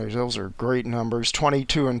percentage. Those are great numbers.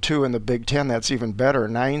 22-2 in the Big Ten. That's even better,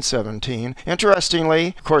 9-17.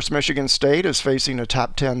 Interestingly, of course, Michigan State is facing a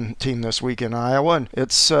top 10 team this week in Iowa, and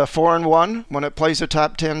it's 4-1 when it plays a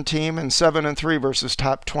top 10 team, and 7-3 versus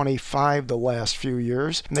top 25 the last few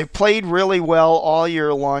years. And they've played really well all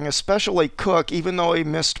year long, especially Cook, even though he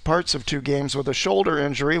missed parts of 2 games with a shoulder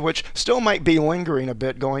injury, which still might be lingering a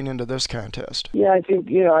bit going into this contest. Yeah, I think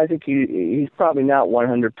he's probably not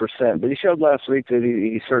 100%, but he showed last week that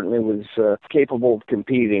he certainly was capable of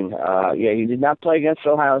competing. He did not play against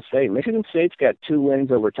Ohio State. Michigan State's got 2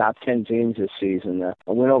 wins over top 10 teams this season.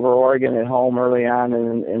 A win over Oregon at home early on,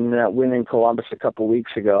 and that win in Columbus a couple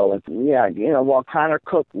weeks ago. And while Connor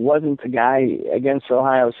Cook wasn't the guy against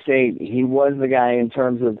Ohio State, he was the guy in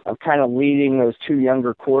terms of kind of leading those 2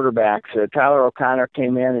 younger quarterbacks. Tyler O'Connor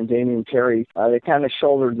came in, and Damian Terry. They kind of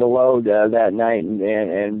shouldered the load that night,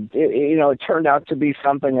 and it turned out to be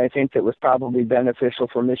something I think that was probably beneficial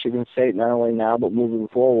for Michigan State, not only now but moving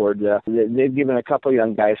forward. They've given a couple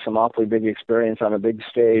young guys some awfully big experience on a big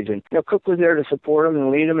stage, and Cook was there to support them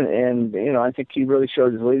and lead them, and I think he really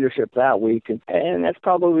showed his leadership that week, and that's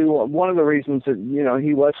probably one of the reasons that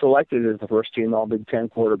he was selected as the first team All Big Ten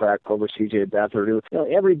quarterback over C.J. Beathard, who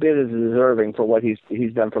every bit is deserving for what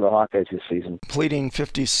he's done for the Hawkeyes this season. Completing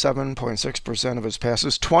 57.6% of his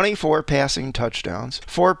passes, 24 passing touchdowns,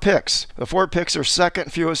 4 picks. The 4 picks are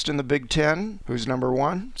second fewest in the Big Ten. Who's number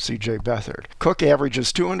 1? C.J. Beathard. Cook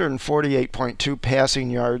averages 248.2 passing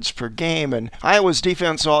yards per game, and Iowa's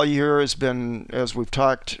defense all year has been, as we've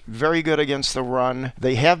talked, very good against the run.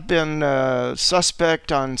 They have been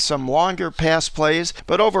suspect on some longer pass plays,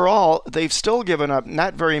 but overall, they've still given up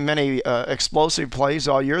not very many explosive plays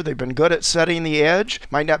all year. They've been good at setting the edge.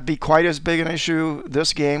 Might not be quite as big an issue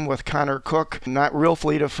this game with Connor Cook, not real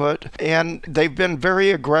fleet of foot, and they've been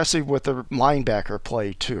very aggressive with the linebacker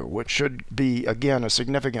play too, which should be, again, a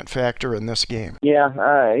significant factor in this game. Yeah,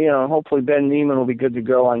 hopefully Ben Neiman will be good to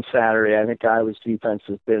go on Saturday. I think Iowa's defense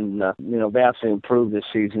has been, vastly improved this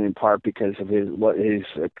season, in part because of what he's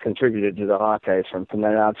contributed to the Hawkeyes from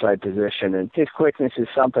that outside position, and his quickness is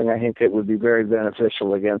something I think that would be very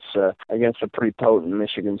beneficial against a pretty potent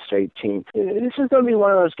Michigan State team. This is going to be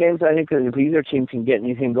one of those games I think that if either team can get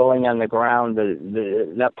anything going on the ground,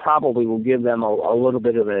 that probably will give them a little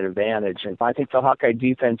bit of an advantage. And I think the Hawkeye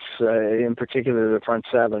defense, in particular the front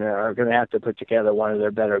seven, are going to have to put together one of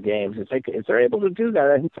their better games. If they're able to do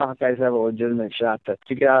that, I think the Hawkeyes have a legitimate shot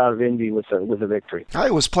to get out of Indy with a victory.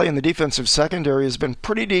 Iowa's play in the defensive secondary has been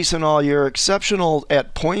pretty decent all year, exceptional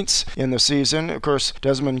at points in the season. Of course,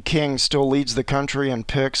 Desmond King still leads the country in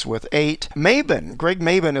picks with 8. Greg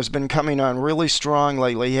Maben has been coming on really strong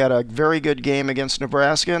lately. He had a very good game against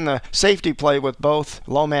Nebraska, and the safety play with both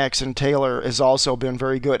Lomax and Taylor has also been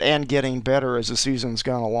very good and getting better as the season's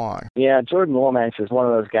gone along. Yeah, Jordan Lomax is one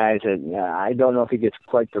of those guys that I don't know if he gets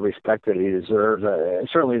quite the respect that he deserves.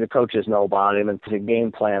 Certainly the coaches know about him and the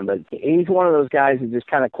game plan, but he's one of those guys who just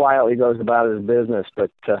kind of quietly goes about his business.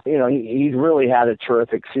 But, he's really had a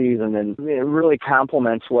terrific season, and it really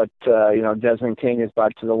complements what, Desmond King has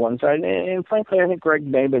brought to the one side. And frankly, I think Greg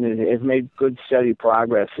Maben has made good, steady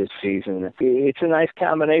progress this season. It's a nice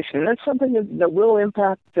combination, and that's something that will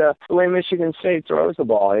impact the way Michigan State throws the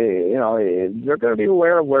ball. They're going to be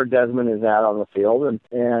aware of where Desmond is at on the field,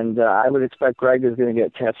 and I would expect Greg is going to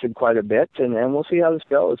get tested quite a bit, and we'll see how this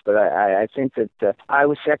goes. But I think that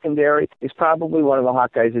Iowa secondary is probably one of the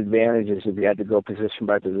Hawkeyes' advantages if you had to go position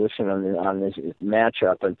by position on this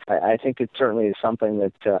matchup. And I think it certainly is something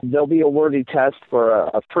that there'll be a worthy test for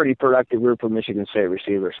a pretty productive group of Michigan State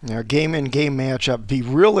receivers. Now, game-in-game matchup. Be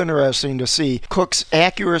real interesting to see Cook's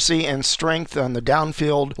accuracy and strength on the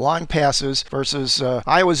downfield long passes versus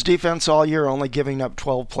Iowa's defense all year only giving up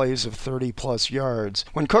 12 plays of 30-plus yards.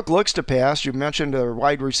 When Cook looks to pass, you mentioned a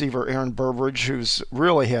wide receiver, Aaron Burbridge, who's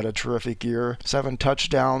really had a terrific year, 7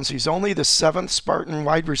 touchdowns. He's only the 7th Spartan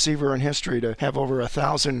wide receiver in history to have over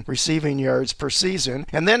 1,000 receiving yards per season.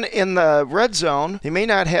 And then in the red zone, he may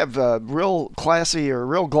not have real classy or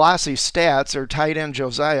real glossy stats, or tight end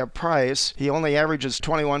Josiah Price. He only averages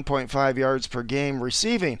 21.5 yards per game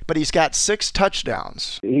receiving, but he's got 6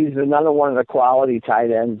 touchdowns. He's another one of the quality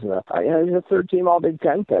tight ends. He's a third-team All-Big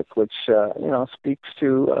Ten pick, which speaks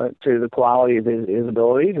to the quality of his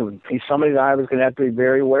abilities. And he's somebody that I was going to have to be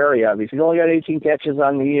very wary of. He's only got 18 catches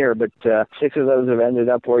on the year, but 6 of those have ended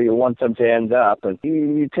up where you want them to end up. And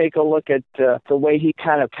you take a look at the way he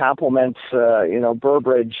kind of complements,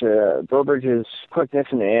 Burbridge. Burbridge's quickness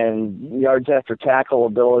and yards after tackle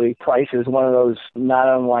ability. Price is one of those, not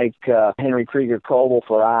unlike Henry Krieger-Kobel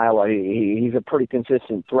for Iowa. He's a pretty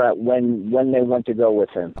consistent threat when they want to go with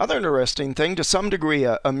him. Other interesting thing, to some degree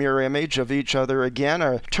a mirror image of each other again,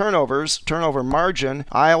 are turnover margin.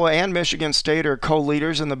 Iowa and Michigan State are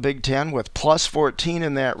co-leaders in the Big Ten with plus 14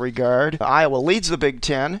 in that regard. Iowa leads the Big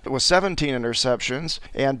Ten with 17 interceptions,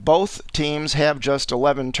 and both teams have just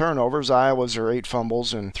 11 turnovers. Iowa's are 8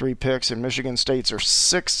 fumbles and 3 picks, and Michigan State's are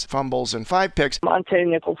 6 fumbles and 5 picks. Monte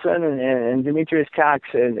Nicholson and Demetrius Cox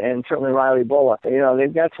and certainly Riley Bulla,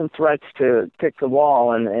 they've got some threats to pick the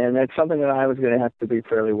ball, and that's something that I was going to have to be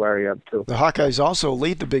fairly wary of, too. The Hawkeyes also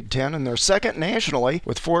lead the Big Ten, and they're second nationally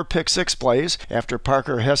with 4 pick-6 plays after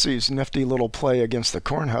Parker Hesse's nifty little play against the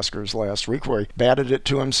Cornhuskers last week, where he batted it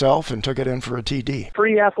to himself and took it in for a TD.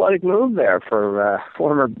 Pretty athletic move there for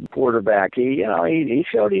former quarterback. He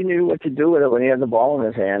showed he knew what to do with it when he had the ball in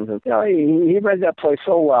his hands. And, he read that play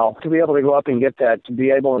so well to be able to go up and get that, to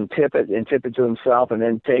be able to tip it to himself and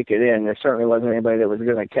then take it in. There certainly wasn't anybody that was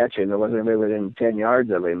going to catch him. There wasn't anybody within 10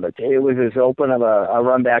 yards of him, but it was as open of a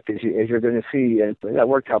run back as you're going to see. And that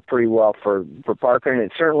worked out pretty well for Parker, and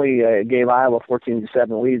it certainly gave Iowa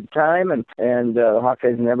 14-7 lead at the time, and the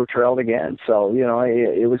Hawkeyes never trailed again. So,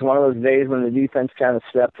 it was one of those days when the defense kind of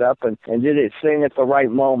stepped up and did its thing at the right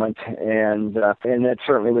moment, and that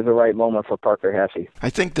certainly was the right moment for Parker Hesse. I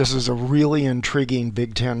think this is a really intriguing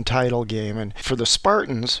Big Ten title game, and for the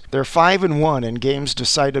Spartans, they're 5-1 in games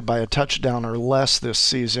decided by a touchdown or less this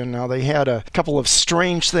season. Now, they had a couple of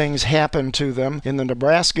strange things happen to them in the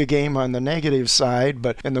Nebraska game on the negative side,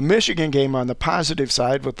 but in the Michigan game on the positive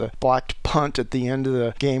side with the blocked punt at the end of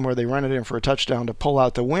the game where they run it in for a touchdown to pull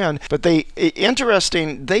out the win. But they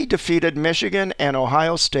defeated Michigan and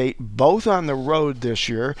Ohio State both on the road this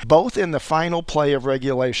year, both in the final play of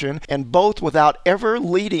regulation, and both without ever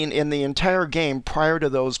leading in the entire game prior to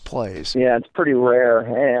those plays. Yeah, it's pretty rare.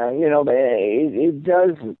 It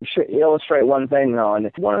does illustrate one thing, though,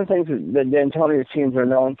 and one of the things that the D'Antonio teams are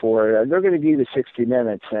known for, they're going to give you 60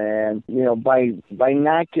 minutes, and by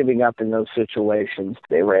not giving up in those situations,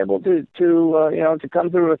 they were able to come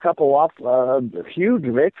through a couple of huge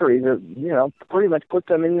victories that pretty much put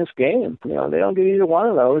them in this game. They don't get either one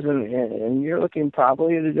of those, and you're looking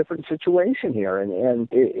probably at a different situation here, and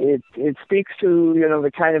it speaks to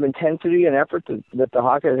the kind of intensity and effort that the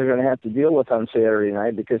Hawkeyes are going to have to deal with on Saturday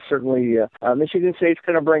night, because certainly Michigan State's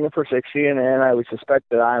going to bring it for 60, and I would suspect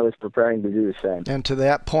that Iowa's preparing to do the same. And to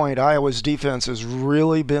that point, Iowa's defense is really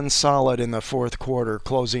really been solid in the fourth quarter,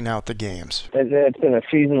 closing out the games. It's been a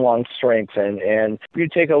season-long strength, and if you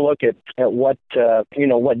take a look at what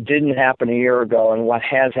what didn't happen a year ago and what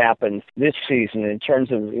has happened this season in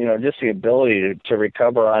terms of just the ability to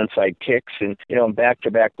recover onside kicks and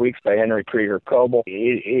back-to-back weeks by Henry Krieger-Coble,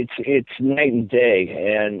 it's night and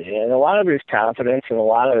day, and a lot of it is confidence, and a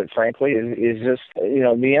lot of it, frankly, is just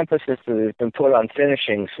the emphasis that has been put on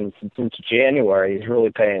finishing since January is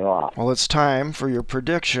really paying off. Well, it's time for your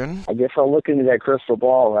prediction. I guess I'll look into that crystal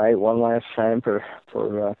ball, right, one last time for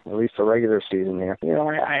at least the regular season here.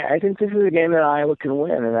 I think this is a game that Iowa can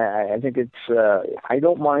win, and I think it's. I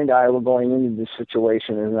don't mind Iowa going into this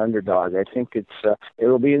situation as an underdog. I think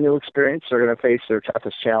it'll be a new experience. They're going to face their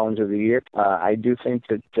toughest challenge of the year. I do think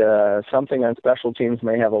that something on special teams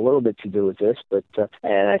may have a little bit to do with this, but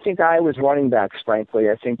and I think Iowa's running backs, frankly,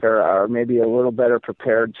 I think are maybe a little better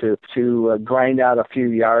prepared to grind out a few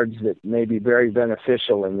yards that may be very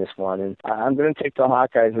beneficial in this one. And I'm going to take the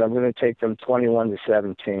Hawkeyes, and I'm going to take them 21-17.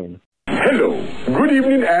 Hello, good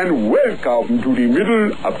evening, and welcome to the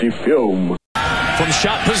middle of the film. From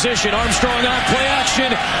shot position, Armstrong on play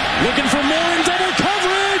action, looking for more in double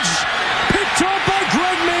coverage. Picked up by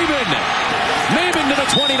Greg Maben. Maben to the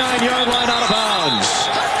 29-yard line, out of bounds.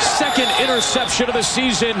 Second interception of the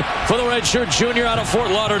season for the redshirt junior out of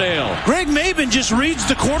Fort Lauderdale. Greg Maben just reads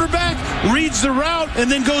the quarterback, reads the route,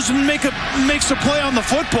 and then goes and makes a play on the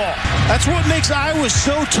football. That's what makes Iowa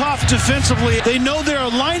so tough defensively. They know their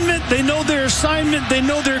alignment, they know their assignment, they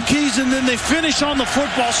know their keys, and then they finish on the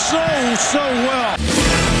football so well.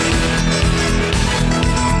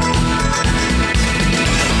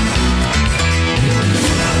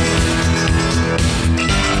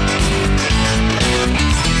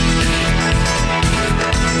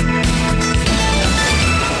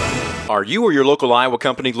 Are you or your local Iowa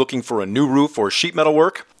company looking for a new roof or sheet metal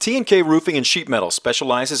work? T&K Roofing and Sheet Metal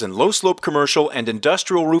specializes in low-slope commercial and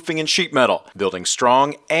industrial roofing and sheet metal. Building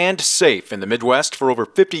strong and safe in the Midwest for over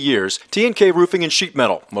 50 years, T&K Roofing and Sheet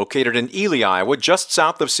Metal, located in Ely, Iowa, just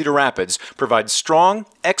south of Cedar Rapids, provides strong,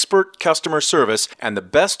 expert customer service and the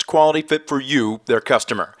best quality fit for you, their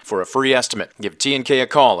customer. For a free estimate, give T&K a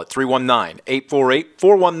call at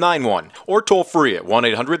 319-848-4191 or toll free at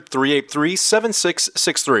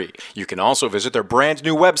 1-800-383-7663. You can also visit their brand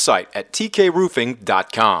new website at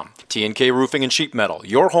tkroofing.com. T&K Roofing and Sheet Metal,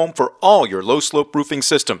 your home for all your low-slope roofing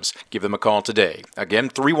systems. Give them a call today. Again,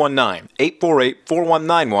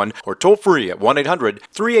 319-848-4191 or toll free at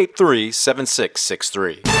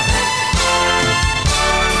 1-800-383-7663.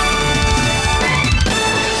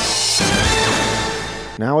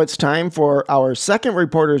 Now it's time for our second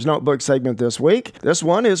Reporter's Notebook segment this week. This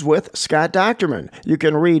one is with Scott Docterman. You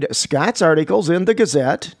can read Scott's articles in the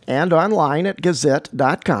Gazette and online at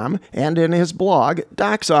gazette.com and in his blog,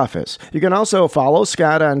 Doc's Office. You can also follow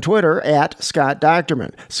Scott on Twitter at Scott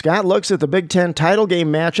Docterman. Scott looks at the Big Ten title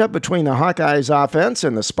game matchup between the Hawkeyes offense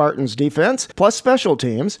and the Spartans defense, plus special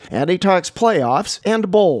teams, and he talks playoffs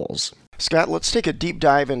and bowls. Scott, let's take a deep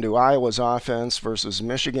dive into Iowa's offense versus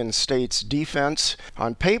Michigan State's defense.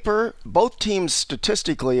 On paper, both teams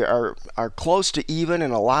statistically are close to even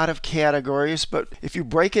in a lot of categories, but if you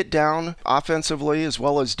break it down offensively as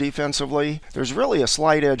well as defensively, there's really a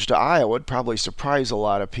slight edge to Iowa. It'd probably surprise a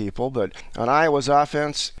lot of people, but on Iowa's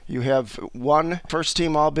offense, you have one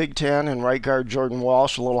first-team All-Big Ten and right guard Jordan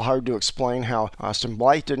Walsh. A little hard to explain how Austin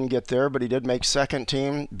Blythe didn't get there, but he did make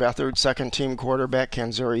second-team. Beathard, second-team quarterback.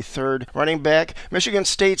 Kanzeri, third. Running back, Michigan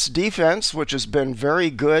State's defense, which has been very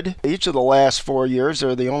good each of the last 4 years.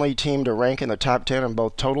 They're the only team to rank in the top 10 in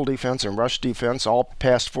both total defense and rush defense all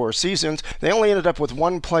past 4 seasons. They only ended up with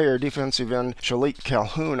one player, defensive end Shalik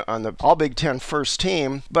Calhoun, on the All-Big Ten first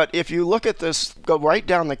team. But if you look at this, go right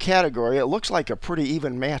down the category, it looks like a pretty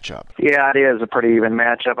even matchup. Yeah, it is a pretty even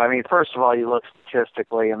matchup. I mean, first of all, you look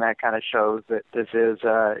statistically, and that kind of shows that this is,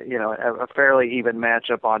 a fairly even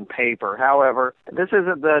matchup on paper. However, this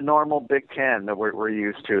isn't the normal Big Ten that we're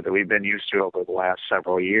used to, that we've been used to over the last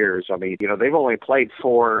several years. I mean, they've only played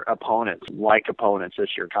 4 opponents, like opponents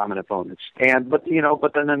this year, common opponents, but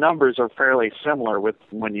then the numbers are fairly similar with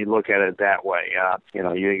when you look at it that way.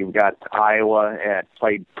 You've got Iowa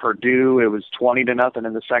played Purdue. It was 20-0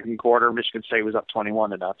 in the second quarter. Michigan State was up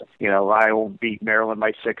 21-0. Iowa beat Maryland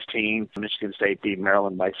by 16. Michigan State State beat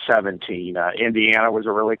Maryland by 17. Indiana was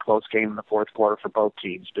a really close game in the fourth quarter for both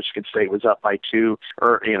teams. Michigan State was up by 2,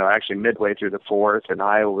 actually midway through the fourth, and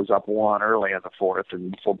Iowa was up 1 early in the fourth,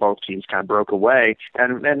 and so both teams kind of broke away.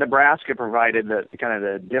 And Nebraska provided the kind of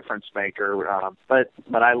the difference maker. But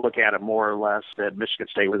I look at it more or less that Michigan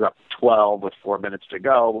State was up 12 with 4 minutes to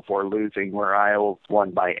go before losing, where Iowa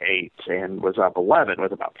won by 8 and was up 11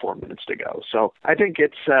 with about 4 minutes to go. So I think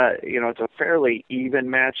it's a fairly even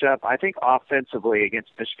matchup. I think offensively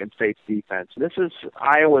against Michigan State's defense, this is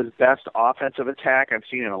Iowa's best offensive attack I've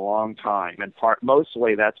seen in a long time, and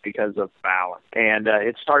mostly that's because of balance. And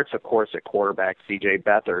it starts, of course, at quarterback C.J.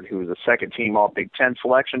 Beathard, who was a second-team All-Big Ten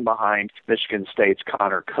selection behind Michigan State's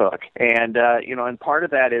Connor Cook. And part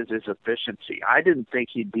of that is his efficiency. I didn't think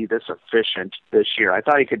he'd be this efficient this year. I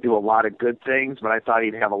thought he could do a lot of good things, but I thought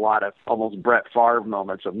he'd have a lot of almost Brett Favre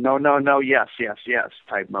moments of no, yes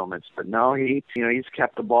type moments. But no, he's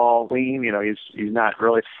kept the ball clean. He's not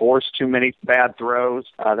really forced too many bad throws.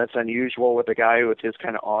 That's unusual with a guy with his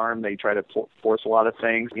kind of arm. They try to force a lot of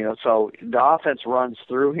things. So the offense runs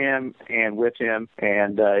through him and with him,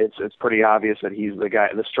 and it's pretty obvious that he's the guy,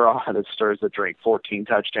 the straw that stirs the drink. 14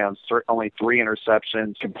 touchdowns, only 3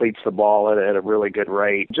 interceptions, completes the ball at a really good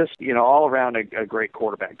rate. Just, all around a great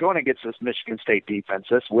quarterback. Going against this Michigan State defense,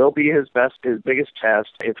 this will be his biggest test.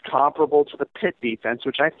 It's comparable to the Pitt defense,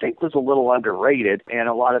 which I think was a little underrated, and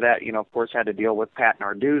a lot of that, of course, had to deal with Pat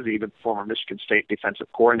Narduzzi, the former Michigan State defensive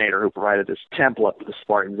coordinator, who provided this template the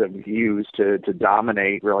Spartans have used to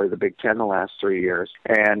dominate really the Big Ten the last 3 years.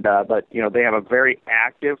 And but they have a very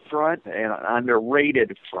active front and an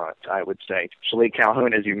underrated front, I would say. Shalik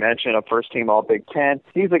Calhoun, as you mentioned, a first-team All-Big Ten.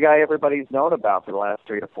 He's the guy everybody's known about for the last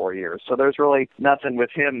 3 to 4 years. So there's really nothing with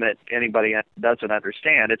him that anybody doesn't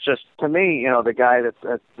understand. It's just, to me, the guy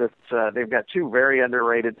that's they've got 2 very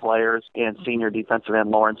underrated players in senior defensive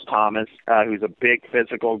end Lawrence Thomas, who's a big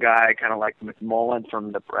physical guy, kind of like McMullen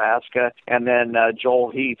from Nebraska, and then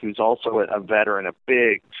Joel Heath, who's also a veteran, a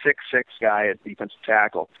big 6'6" guy at defensive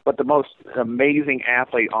tackle. But the most amazing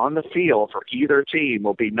athlete on the field for either team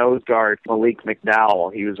will be nose guard Malik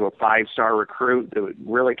McDowell. He was a 5-star recruit that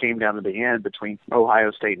really came down to the end between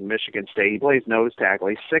Ohio State and Michigan State. He plays nose tackle.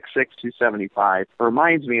 He's 6'6", 275.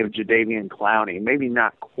 Reminds me of Jadeveon Clowney. Maybe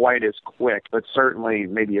not quite as quick, but certainly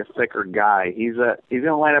maybe a thicker guy. He's going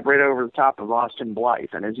to line up right over the top of Austin Blythe.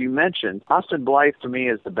 And as you mentioned, Austin Blythe to me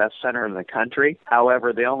is the best center in the country.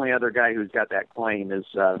 However, the only other guy who's got that claim is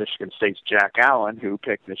Michigan State's Jack Allen, who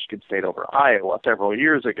picked Michigan State over Iowa several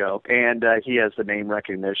years ago. And he has the name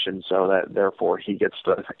recognition, so that therefore he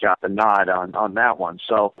got the nod on that one.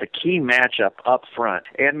 So the key matchup up front,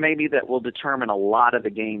 and maybe that will determine a lot of the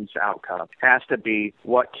game's outcome, has to be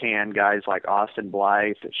what can guys like Austin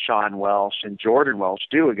Blythe, Sean Welsh, and Jordan Welsh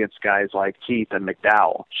do against guys like Heath and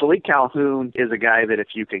McDowell. Shalik Calhoun is a guy that if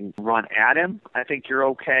you can run at him, I think you're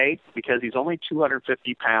okay, because he's only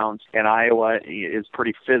 250 pounds, and Iowa is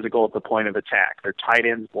pretty physical at the point of attack. Their tight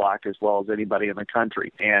ends block as well as anybody in the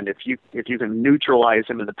country. And if you can neutralize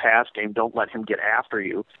him in the pass game, don't let him get after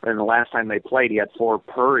you. And the last time they played, he had 4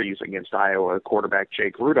 purries against Iowa quarterback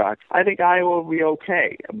Jake Rudock. I think Iowa will be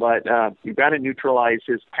okay, but you've got to neutralize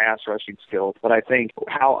his pass rushing skills. But I think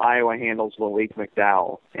how Iowa handles Malik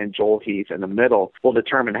McDowell and Joel Heath in the middle will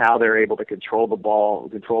determine how they're able to control the ball,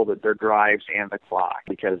 control their drives and the clock.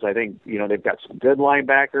 Because I think, they've got some good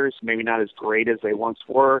linebackers, maybe not as great as they once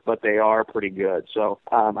were, but they are pretty good. So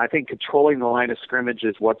I think controlling the line of scrimmage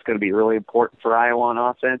is what's going to be really important for Iowa on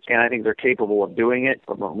offense, and I think they're capable of doing it.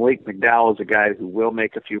 But Malik McDowell is a guy who will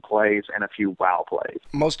make a few plays and a few wow plays.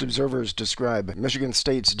 Most observers describe Michigan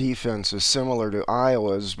State's defense as similar to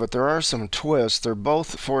Iowa's, but there are some twists. They're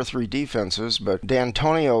both 4-3 defenses, but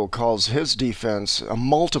D'Antonio calls his defense a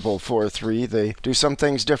multiple 4-3. They do some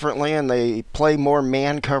things differently, and they play more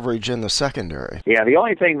man coverage in the secondary. Yeah, the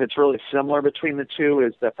only thing that's really similar between the two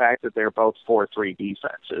is the fact that they're both 4-3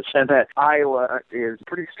 defenses, and that Iowa is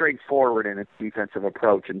pretty straightforward in its defensive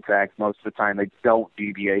approach. In fact, most of the time they don't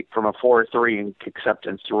deviate from a 4-3 except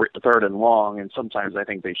in third and long, and sometimes I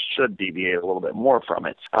think they should deviate a little bit more from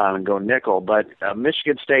it and go nickel. But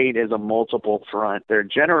Michigan State is a multiple front. They're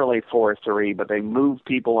generally 4-3, but they move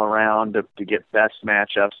people around to get best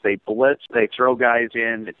matchups. They blitz. They throw guys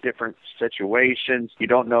in at different situations. You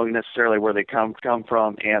don't know necessarily where they come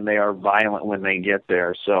from, and they are violent when they get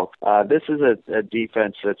there. So this is a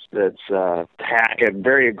defense that's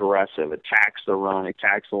very aggressive, attacks the run,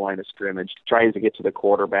 attacks the line of scrimmage, tries to get to the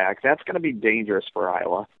quarterback. That's going to be dangerous for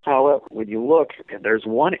Iowa. However, when you look, there's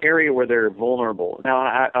one area where they're vulnerable.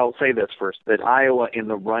 Now, I'll say this first, that Iowa in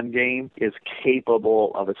the run game is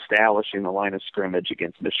capable of establishing the line of scrimmage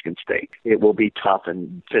against Michigan State. It will be tough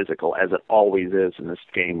and physical. physical, as it always is in this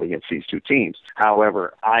game against these two teams.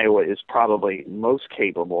 However, Iowa is probably most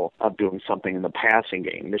capable of doing something in the passing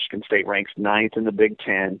game. Michigan State ranks 9th in the Big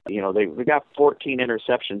Ten. You know, they've got 14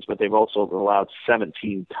 interceptions, but they've also allowed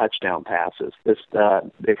 17 touchdown passes.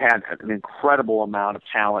 They've had an incredible amount of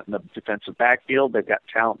talent in the defensive backfield. They've got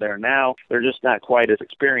talent there now. They're just not quite as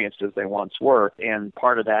experienced as they once were, and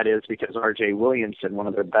part of that is because R.J. Williamson, one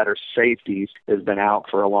of their better safeties, has been out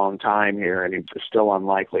for a long time here, and he's still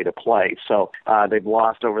unlikely to play. So they've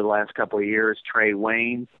lost over the last couple of years Trey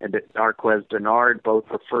Wayne and Darquez Dennard, both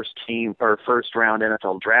for first-round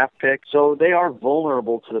NFL draft picks. So they are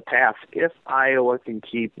vulnerable to the pass if Iowa can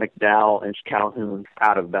keep McDowell and Calhoun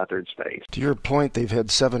out of Beathard's face. To your point, they've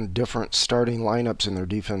had 7 different starting lineups in their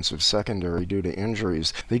defensive secondary due to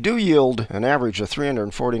injuries. They do yield an average of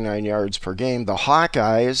 349 yards per game. The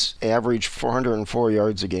Hawkeyes average 404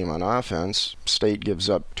 yards a game on offense. State gives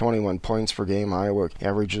up 21 points per game. Iowa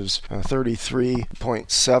averages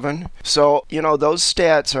 33.7. So, you know, those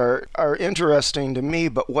stats are interesting to me,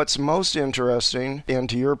 but what's most interesting, and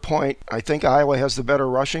to your point, I think Iowa has the better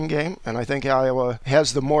rushing game, and I think Iowa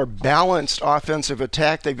has the more balanced offensive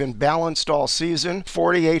attack. They've been balanced all season.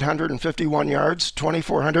 4,851 yards,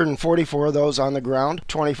 2,444 of those on the ground,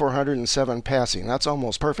 2,407 passing. That's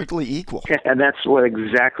almost perfectly equal. And that's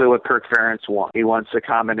exactly what Kirk Ferentz wants. He wants a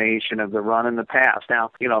combination of the run and the pass.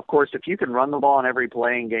 Now, you know, of course, if you can run the ball in every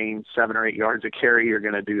playing game, 7 or 8 yards a carry, you're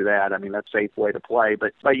going to do that. I mean, that's a safe way to play,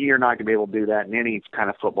 but you're not going to be able to do that in any kind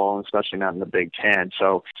of football, and especially not in the Big Ten.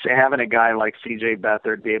 So having a guy like C.J.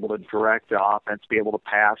 Beathard be able to direct the offense, be able to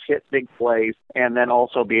pass, hit big plays, and then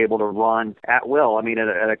also be able to run at will. I mean,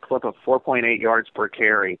 at a clip of 4.8 yards per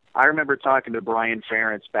carry. I remember talking to Brian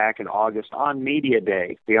Ferentz back in August on Media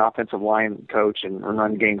Day, the offensive line coach and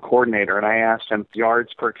run game coordinator, and I asked him,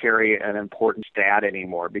 yards per carry an important stat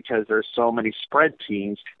anymore? Because there's so many spread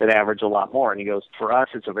teams that average a lot more. And he goes, for us,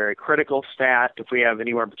 it's a very critical stat. If we have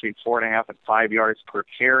anywhere between 4.5 and 5 yards per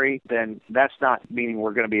carry, then that's not meaning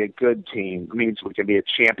we're going to be a good team. It means we can be a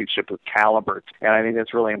championship with caliber. And I think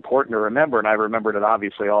that's really important to remember, and I remembered it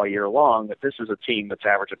obviously all year long, that this is a team that's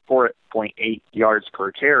averaging 4.8 yards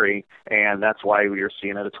per carry, and that's why you're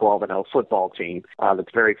seeing it a 12-0 football team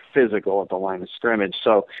that's very physical at the line of scrimmage.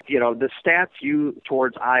 So, you know, the stats skew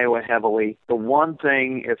towards Iowa heavily. The one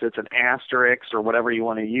thing, if it's an asterisk or whatever you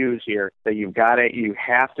want to use here, that you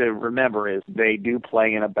have to remember is they do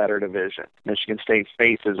play in a better division. Michigan State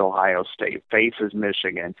faces Ohio State, faces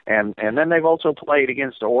Michigan, and then they've also played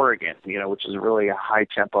against Oregon, which is really a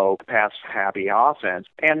high-tempo, pass-happy offense.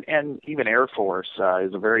 And even Air Force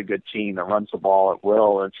is a very good team that runs the ball at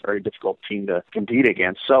will. It's a very difficult team to compete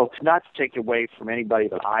against. So not to take away from anybody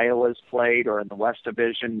that Iowa's played or in the West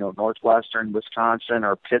Division, Northwestern, Wisconsin,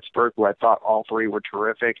 or Pittsburgh, who I thought all three were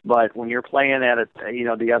terrific. But when you're playing at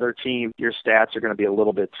the other team, your stats are going to be a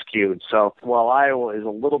little bit skewed. So while Iowa is a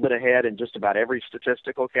little bit ahead in just about every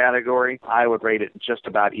statistical category, I would rate it just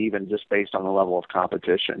about even just based on the level of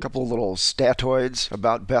competition. A couple of little statoids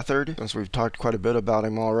about Beathard, since we've talked quite a bit about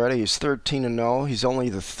him already. He's 13-0. He's only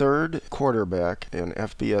the third quarterback in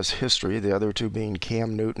FBS history, the other two being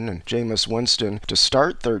Cam Newton and Jameis Winston, to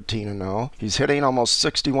start 13-0. He's hitting almost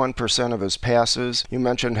 61% of his passes. You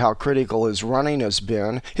mentioned how critical his running has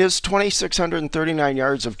been. His 2,639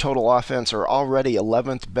 yards of total offense are already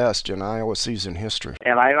 11th best in Iowa season history.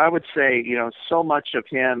 And I would say, so much of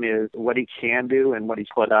him is what he can do and what he's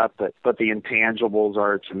put up, but the intangibles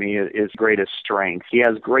are, to me, his greatest strength. He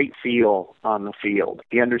has great feel on the field.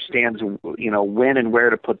 He understands, when and where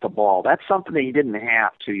to put the ball. That's something that he didn't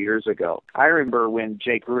have 2 years ago. I remember when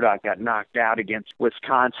Jake Rudock got knocked out against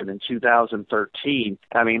Wisconsin in 2013.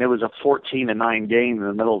 I mean, it was a 14-9 game in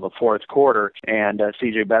the middle of the fourth quarter, and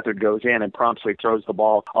C.J. Beathard goes in and promptly throws the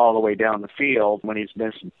ball all the way down the field when he's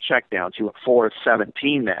missing checkdowns. He went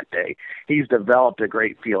 4-17 that day. He's developed a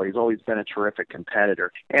great feel. He's always been a terrific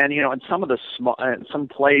competitor. And, and some of the some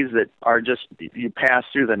plays that are just you pass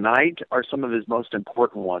through the night are some of his most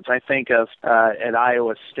important ones. I think of at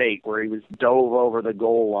Iowa State, where he was dove over the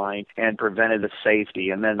goal line and prevented a safety,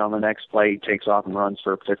 and then on the next play he takes off and runs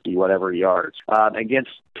for 50-whatever yards.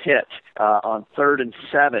 Against Pitt on 3rd and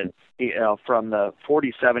 7, from the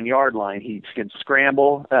 47-yard line, he can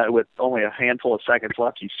scramble with only a handful of seconds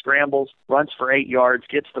left. He scrambles, runs for 8 yards,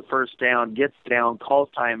 gets the first down, gets down, calls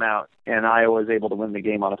timeout, and Iowa is able to win the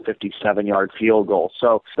game on a 57-yard field goal.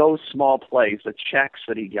 So those small plays, the checks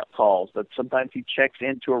that he calls, but sometimes he checks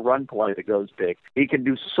into a run play that goes big. He can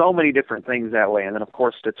do so many different things that way. And then, of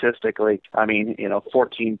course, statistically,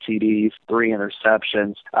 14 TDs, 3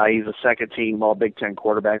 interceptions. He's a second-team All-Big Ten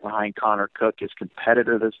quarterback behind Connor Cook. His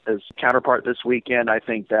competitor as counterpart this weekend. I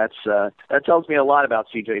think that tells me a lot about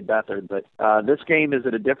C.J. Beathard. But this game is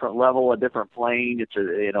at a different level, a different plane. It's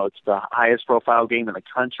the highest profile game in the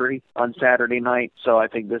country on Saturday night. So I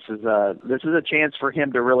think this is a chance for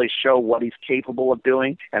him to really show what he's capable of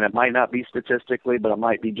doing. And it might not be statistically, but it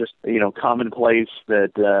might be just commonplace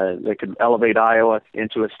that could elevate Iowa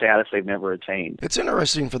into a status they've never attained. It's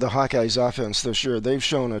interesting for the Hawkeyes offense this year. They've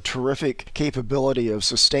shown a terrific capability of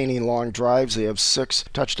sustaining long drives. They have 6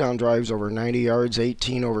 touchdown drives over 90 yards,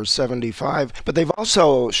 18 over 75. But they've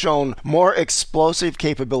also shown more explosive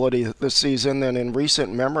capability this season than in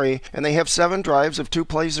recent memory, and they have 7 drives of 2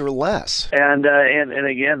 plays or less. And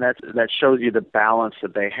again, that shows you the balance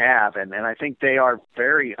that they have. And I think they are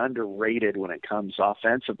very underrated when it comes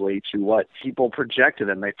offensively to what people projected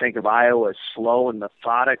them. They think of Iowa as slow and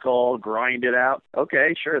methodical, grind it out.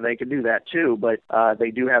 Okay, sure, they can do that too, but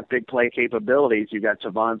they do have big play capabilities. You've got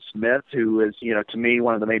Tavon Smith, who is, to me,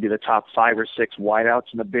 one of maybe the top 5 or 6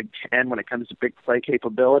 wideouts in the Big Ten when it comes to big play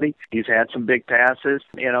capability. He's had some big passes,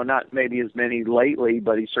 not maybe as many lately,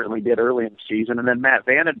 but he certainly did early in the season. And then Matt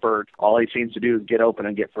Vandenberg, all he seems to do is get open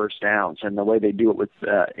and get first downs, and the way they do it with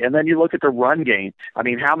and then you look at the run game. I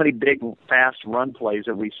mean, how many big, fast run plays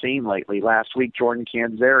have we seen lately? Last week, Jordan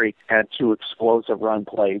Canzeri had 2 explosive run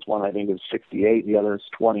plays. One, I think, was 68. The other is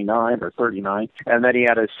 29 or 39. And then he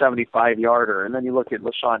had a 75-yarder. And then you look at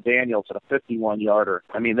LaShawn Daniels at a 51-yarder.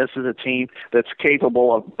 I mean, this is a team that's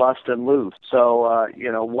capable of busting loose. So,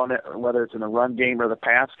 whether it's in the run game or the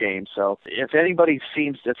pass game. So if anybody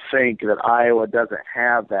seems to think that Iowa doesn't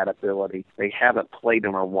have that ability, they haven't played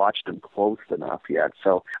them or watched them close enough yet.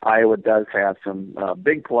 So Iowa does have some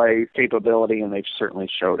big play capability, and they've certainly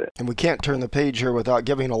showed it. And we can't turn the page here without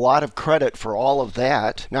giving a lot of credit for all of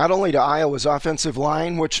that, not only to Iowa's offensive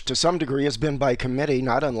line, which to some degree has been by committee,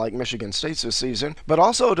 not unlike Michigan State's this season, but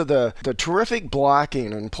also to the terrific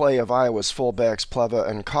blocking and play of Iowa's fullbacks Pleva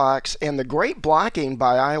and Cox, and the great blocking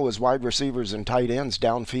by Iowa's wide receivers and tight ends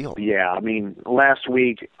downfield. Yeah, I mean, last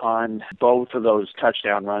week on both of those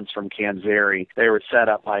touchdown runs from Canzeri, they were set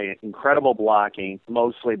up by incredible blocking,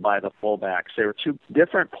 mostly by the fullbacks. They were 2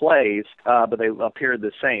 different plays, but they appeared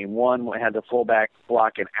the same. One had the fullback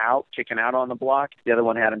blocking out, kicking out on the block. The other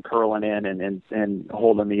one had him curling in and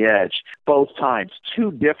holding the edge. Both times,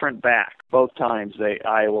 2 different backs. Both times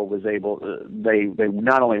Iowa was able, they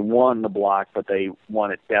not only won the block, but they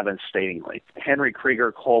won it devastatingly. Henry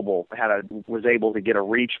Krieger-Kobel was able to get a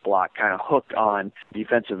reach block, kind of hooked on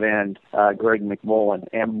defensive end Greg McMullen,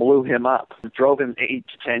 and blew him up. Drove him 8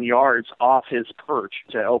 to 10 yards off his perch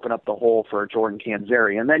to open up the hole for Jordan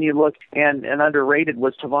Canzeri. And then you look, and underrated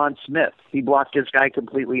was Tavon Smith. He blocked his guy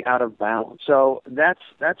completely out of bounds. So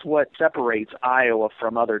that's what separates Iowa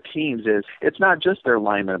from other teams. Is it's not just their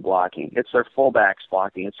linemen blocking. It's their fullbacks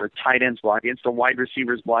blocking. It's their tight ends blocking. It's the wide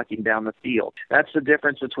receivers blocking down the field. That's the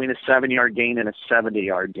difference between a 7-yard gain and a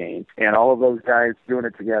 70-yard gain. And all of those guys doing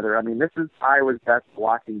it together. I mean, this is Iowa's best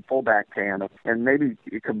blocking fullback tandem, and maybe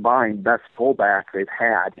combined best fullback they've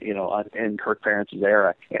had, in Kirk Ferentz's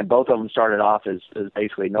era. And both of them started off as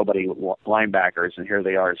basically nobody linebackers, and here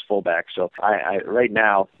they are as fullbacks. So right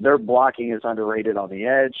now, their blocking is underrated on the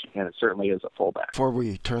edge, and it certainly is a fullback. Before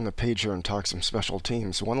we turn the page here and talk some special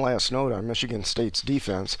teams, one last note on Michigan State's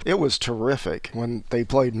defense. It was terrific when they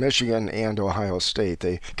played Michigan and Ohio State.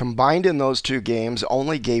 They combined in those 2 games,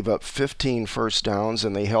 only gave up 15 first downs,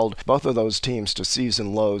 and they held both of those teams to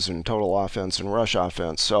season lows in total offense and rush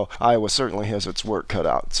offense. So Iowa certainly has its work cut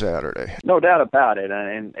out Saturday. No doubt about it.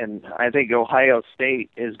 And I think Ohio State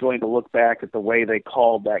is going to look back at the way they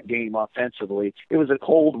called that game offensively. It was a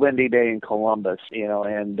cold, windy day in Columbus,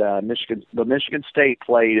 and Michigan State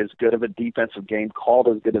played as good of a defensive game, called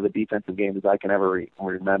as good of a defensive game as I can ever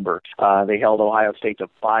remember. They held Ohio State to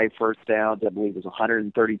 5 first downs. I believe it was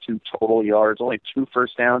 132 total yards, only 2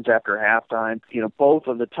 first downs after halftime. Both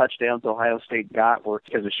of the touchdowns Ohio State got were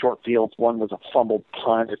because of short fields. One was a fumbled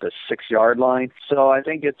punt at the 6-yard line. So I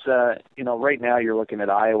think it's, right now you're looking at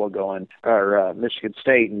Iowa Michigan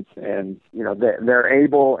State, and they're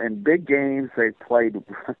able in big games. They've played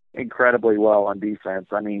incredibly well on defense.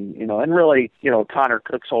 I mean, and really, Connor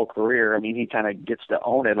Cook's whole career, I mean, he kind of gets to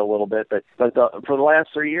own it a little bit, but for the last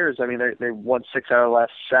 3 years, I mean, they've won 6 out of the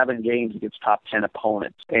last 7 games against top 10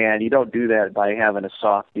 opponents, and you don't do that by having a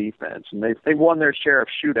soft defense. And they've won their share of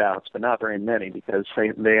shootouts, but not very many because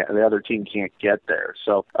the other team can't get there.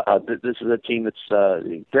 So this is a team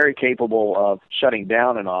that's very capable of shutting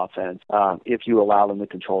down an offense if you allow them to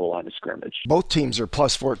control the line of scrimmage. Both teams are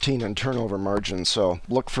plus 14 in turnover margin, so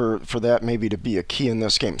look for that maybe to be a key in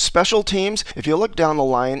this game. Special teams, if you look down the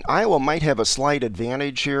line, Iowa might have a slight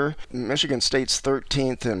advantage here. Michigan State's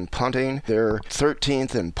 13th in punting. They're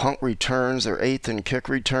 13th in punt returns. They're 8th in kick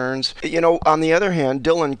returns. You know, on the other hand,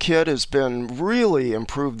 Dylan Kidd has been really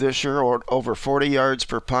improved this year, or over 40 yards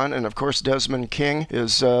per punt. And, of course, Desmond King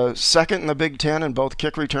is second in the Big Ten in both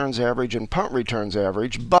kick returns average and punt returns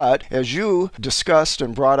average. But, as you discussed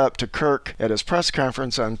and brought up to Kirk at his press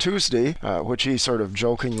conference on Tuesday, which he sort of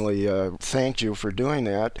jokingly thanked you for doing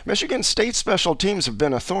that, Michigan State special teams have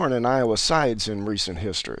been a thorn in Iowa's sides in recent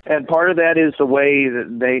history. And part of that is the way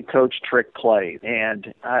that they coach trick plays.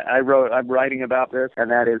 And I'm writing about this,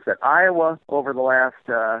 and that is that Iowa, over the last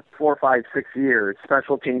 4, 5, 6 years,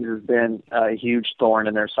 special teams has been a huge thorn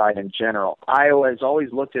in their side in general. Iowa has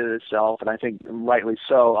always looked at itself, and I think rightly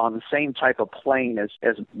so, on the same type of plane as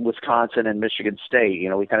Wisconsin and Michigan State. You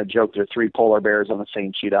know, we kind of joked they're three polar bears on the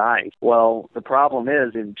same sheet of ice. Well, the problem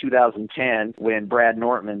is in 2010, when Brad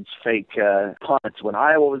Nortman's fake punts, when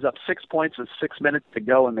Iowa was up 6 points with 6 minutes to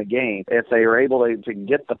go in the game, if they were able to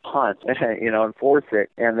get the punt, and force it,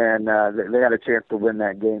 and then they had a chance to win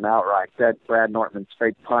that game outright. That Brad Nortman's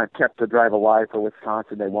fake punt kept the drive alive for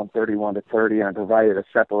Wisconsin. They won 31-30, and provided a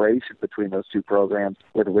separation between those two programs,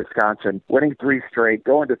 with Wisconsin winning 3 straight,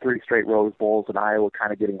 going to 3 straight Rose Bowls, and Iowa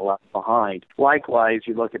kind of getting left behind. Likewise,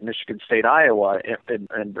 you look at Michigan State, Iowa in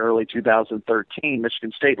early 2013.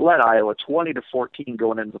 Michigan State led Iowa 20-14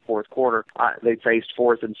 going into the fourth quarter. They faced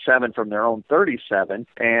 4th and 7 from their own 37,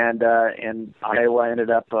 and Iowa ended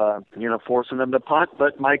up forcing them to punt,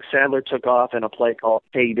 but Mike Sadler took off in a play called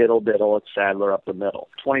Hey Diddle Diddle. It's Sadler up the middle,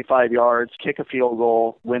 25 yards, kick a field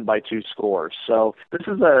goal, win by 2 scores. So this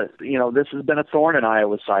has been a thorn in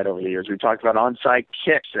Iowa's side over the years. We talked about onside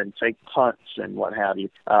kicks and fake punts and what have you.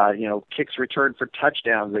 Kicks returned for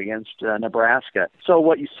touchdowns against Nebraska. So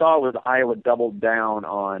what you saw was Iowa doubled down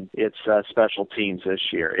on its special teams this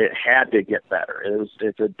year. It had to get better.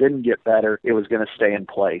 If it didn't get better, it was going to stay in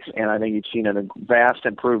place. And I think you've seen a vast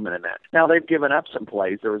improvement in that. Now they've given up some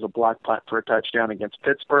plays. There was a block punt for a touchdown against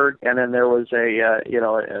Pittsburgh, and then there was a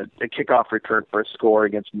kickoff return for a score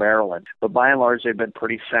against Maryland. But by and large, they've been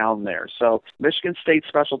pretty sound there. So Michigan State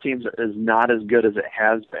special teams is not as good as it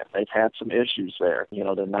has been. They've had some issues there.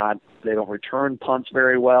 They don't return punts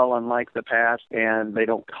very well, unlike the past, and they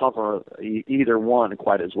don't cover either one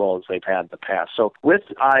quite as well as they've had in the past. So with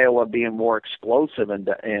Iowa being more explosive in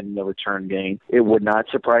the return game, it would not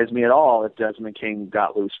surprise me at all if Desmond King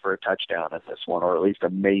got loose for a touchdown at this one, or at least a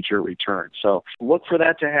major return. So look for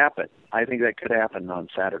that to happen. I think that could happen on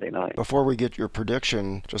Saturday night. Before we get your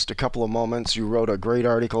prediction, just a couple of moments. You wrote a great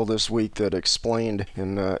article this week that explained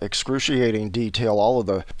in excruciating detail all of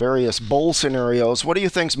the various bowl scenarios. What do you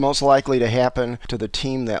think's most likely to happen to the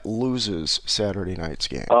team that loses Saturday night's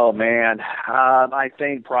game? Oh, man. I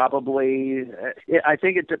think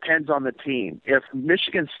it depends on the team. If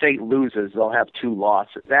Michigan State loses, they'll have 2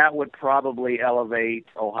 losses. That would probably elevate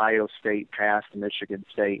Ohio State past Michigan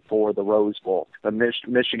State for the Rose Bowl. The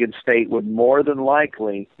Michigan State would more than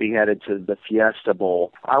likely be headed to the Fiesta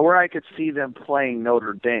Bowl, where I could see them playing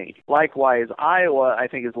Notre Dame. Likewise, Iowa, I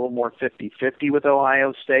think, is a little more 50-50 with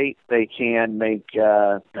Ohio State. They can make,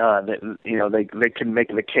 they can make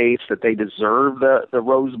the case that they deserve the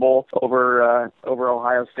Rose Bowl over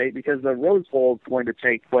Ohio State, because the Rose Bowl is going to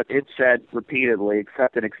take what it said repeatedly,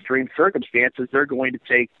 except in extreme circumstances, they're going to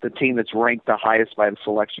take the team that's ranked the highest by the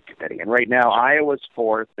selection committee. And right now, Iowa's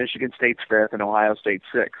 4th, Michigan State's 5th, and Ohio State's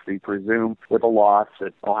 6th. We presume with a loss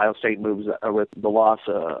that Ohio State moves with the loss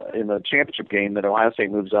in the championship game that Ohio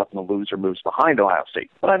State moves up and the loser moves behind Ohio State.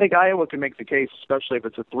 But I think Iowa can make the case, especially if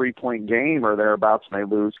it's a 3-point game or thereabouts and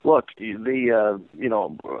they lose. Look,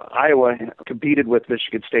 Iowa competed with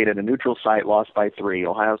Michigan State at a neutral site, lost by 3.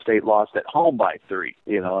 Ohio State lost at home by 3.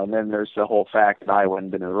 And then there's the whole fact that Iowa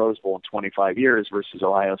hadn't been in the Rose Bowl in 25 years versus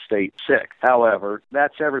Ohio State 6. However,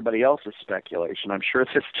 that's everybody else's speculation. I'm sure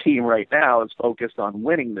this team right now is focused on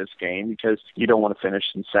winning this game, because you don't want to finish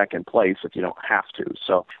in second place if you don't have to.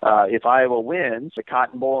 So if Iowa wins the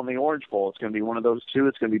Cotton Bowl and the Orange Bowl, it's going to be one of those two.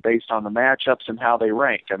 It's going to be based on the matchups and how they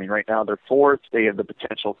rank. I mean, right now they're 4th. They have the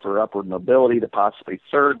potential for upward mobility to possibly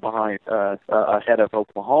 3rd behind ahead of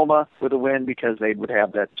Oklahoma with a win, because they would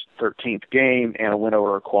have that 13th game and a win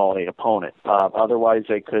over a quality opponent. Otherwise,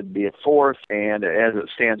 they could be at 4th, and as it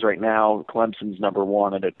stands right now, Clemson's number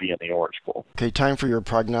 1, and it'd be in the Orange Bowl. Okay, time for your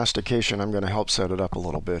prognostication. I'm going to help set it up a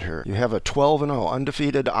little bit here. You have a 12-0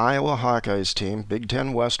 undefeated Iowa Hawkeyes team, Big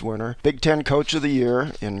Ten West winner, Big Ten Coach of the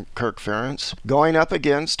Year in Kirk Ferentz, going up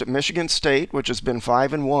against Michigan State, which has been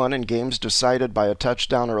 5-1 in games decided by a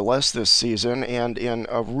touchdown or less this season, and in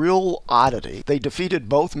a real oddity, they defeated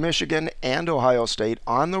both Michigan and Ohio State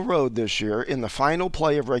on the road this year in the final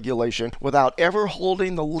play of regulation without ever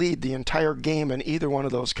holding the lead the entire game in either one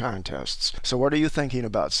of those contests. So what are you thinking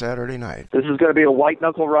about Saturday night. This is going to be a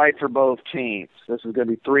white-knuckle ride for both teams. This is going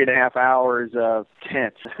to be 3.5 hours of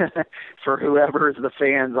tense for whoever is the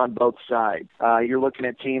fans on both sides. You're looking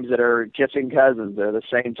at teams that are kissing cousins. They're the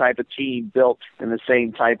same type of team built in the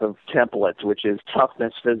same type of template, which is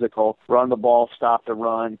toughness, physical, run the ball, stop the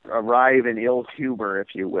run, arrive in ill humor, if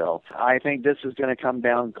you will. I think this is going to come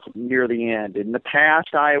down near the end. In the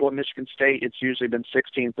past, Iowa, Michigan State, it's usually been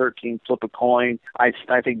 16-13, flip a coin. I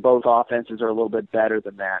think both offenses are a little bit better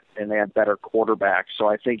than that, and they have better quarterbacks. So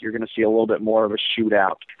I think you're going to see a little bit more of a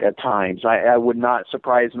shootout at times. I would not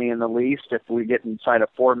surprise me in the least if we get inside of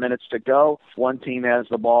 4 minutes to go. One team has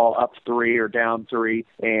the ball up 3 or down 3,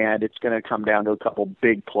 and it's going to come down to a couple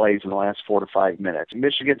big plays in the last 4 to 5 minutes.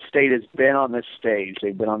 Michigan State has been on this stage.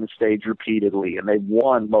 They've been on the stage repeatedly, and they've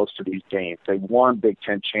won most of these games. They've won Big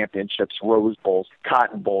Ten championships, Rose Bowls,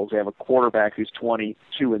 Cotton Bowls. They have a quarterback who's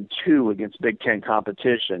 22-2 against Big Ten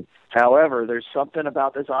competition. However, there's something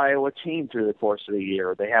about this Iowa team through the course of the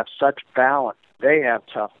year. They have such balance. They have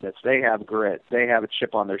toughness. They have grit. They have a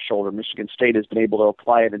chip on their shoulder. Michigan State has been able to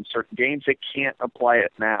apply it in certain games. They can't apply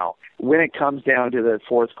it now. When it comes down to the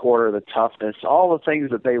fourth quarter, the toughness, all the things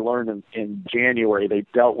that they learned in January, they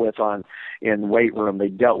dealt with in weight room. They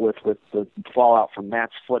dealt with the fallout from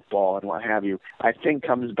Matt's football and what have you, I think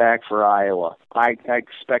comes back for Iowa. I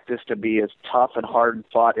expect this to be as tough and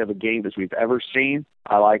hard-fought of a game as we've ever seen.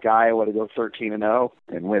 I like Iowa to go 13-0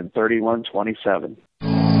 and win 31-27.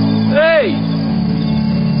 Hey!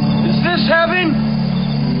 Is this heaven?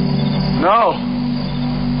 No.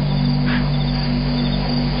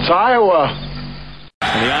 It's Iowa.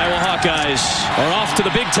 And the Iowa Hawkeyes are off to the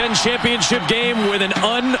Big Ten championship game with an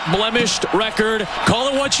unblemished record. Call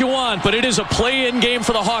it what you want, but it is a play-in game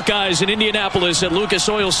for the Hawkeyes in Indianapolis at Lucas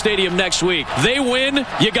Oil Stadium next week. They win,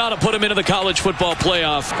 you got to put them into the college football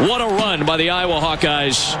playoff. What a run by the Iowa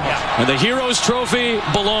Hawkeyes. And the Heroes Trophy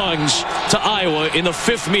belongs to Iowa in the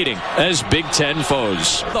 5th meeting as Big Ten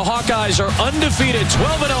foes. The Hawkeyes are undefeated,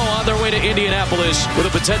 12-0 on their way to Indianapolis with a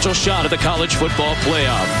potential shot at the college football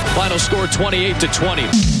playoff. Final score 28-20.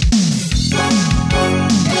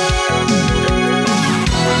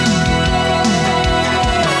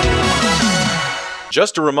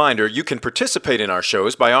 Just a reminder, you can participate in our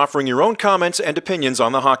shows by offering your own comments and opinions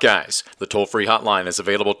on the Hawkeyes. The toll-free hotline is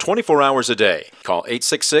available 24 hours a day. Call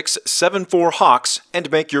 866-74-HAWKS and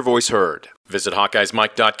make your voice heard. Visit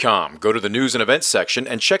HawkeyesMike.com, go to the news and events section,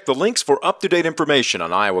 and check the links for up-to-date information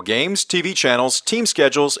on Iowa games, TV channels, team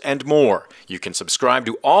schedules, and more. You can subscribe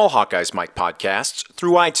to all Hawkeyes Mike podcasts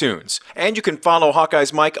through iTunes, and you can follow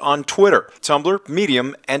Hawkeyes Mike on Twitter, Tumblr,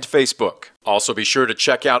 Medium, and Facebook. Also be sure to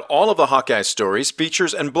check out all of the Hawkeyes stories,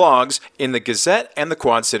 features, and blogs in the Gazette and the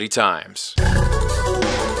Quad City Times.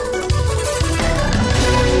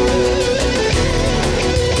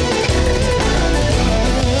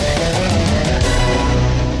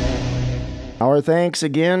 Our thanks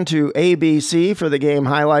again to ABC for the game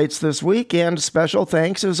highlights this week, and special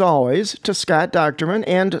thanks, as always, to Scott Docterman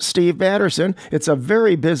and Steve Batterson. It's a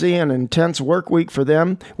very busy and intense work week for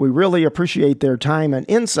them. We really appreciate their time and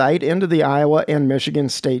insight into the Iowa and Michigan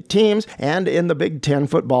State teams and in the Big Ten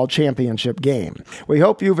football championship game. We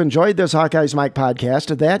hope you've enjoyed this Hawkeyes Mike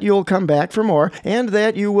podcast, that you'll come back for more, and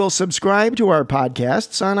that you will subscribe to our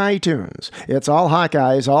podcasts on iTunes. It's all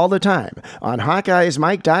Hawkeyes all the time on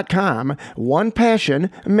HawkeyesMike.com. One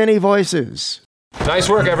passion, many voices. Nice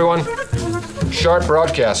work, everyone. Sharp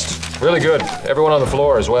broadcast. Really good. Everyone on the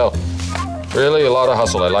floor as well. Really a lot of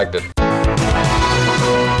hustle. I liked it.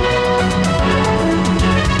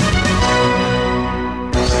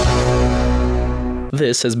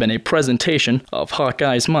 This has been a presentation of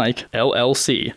Hawkeyes Mike, LLC.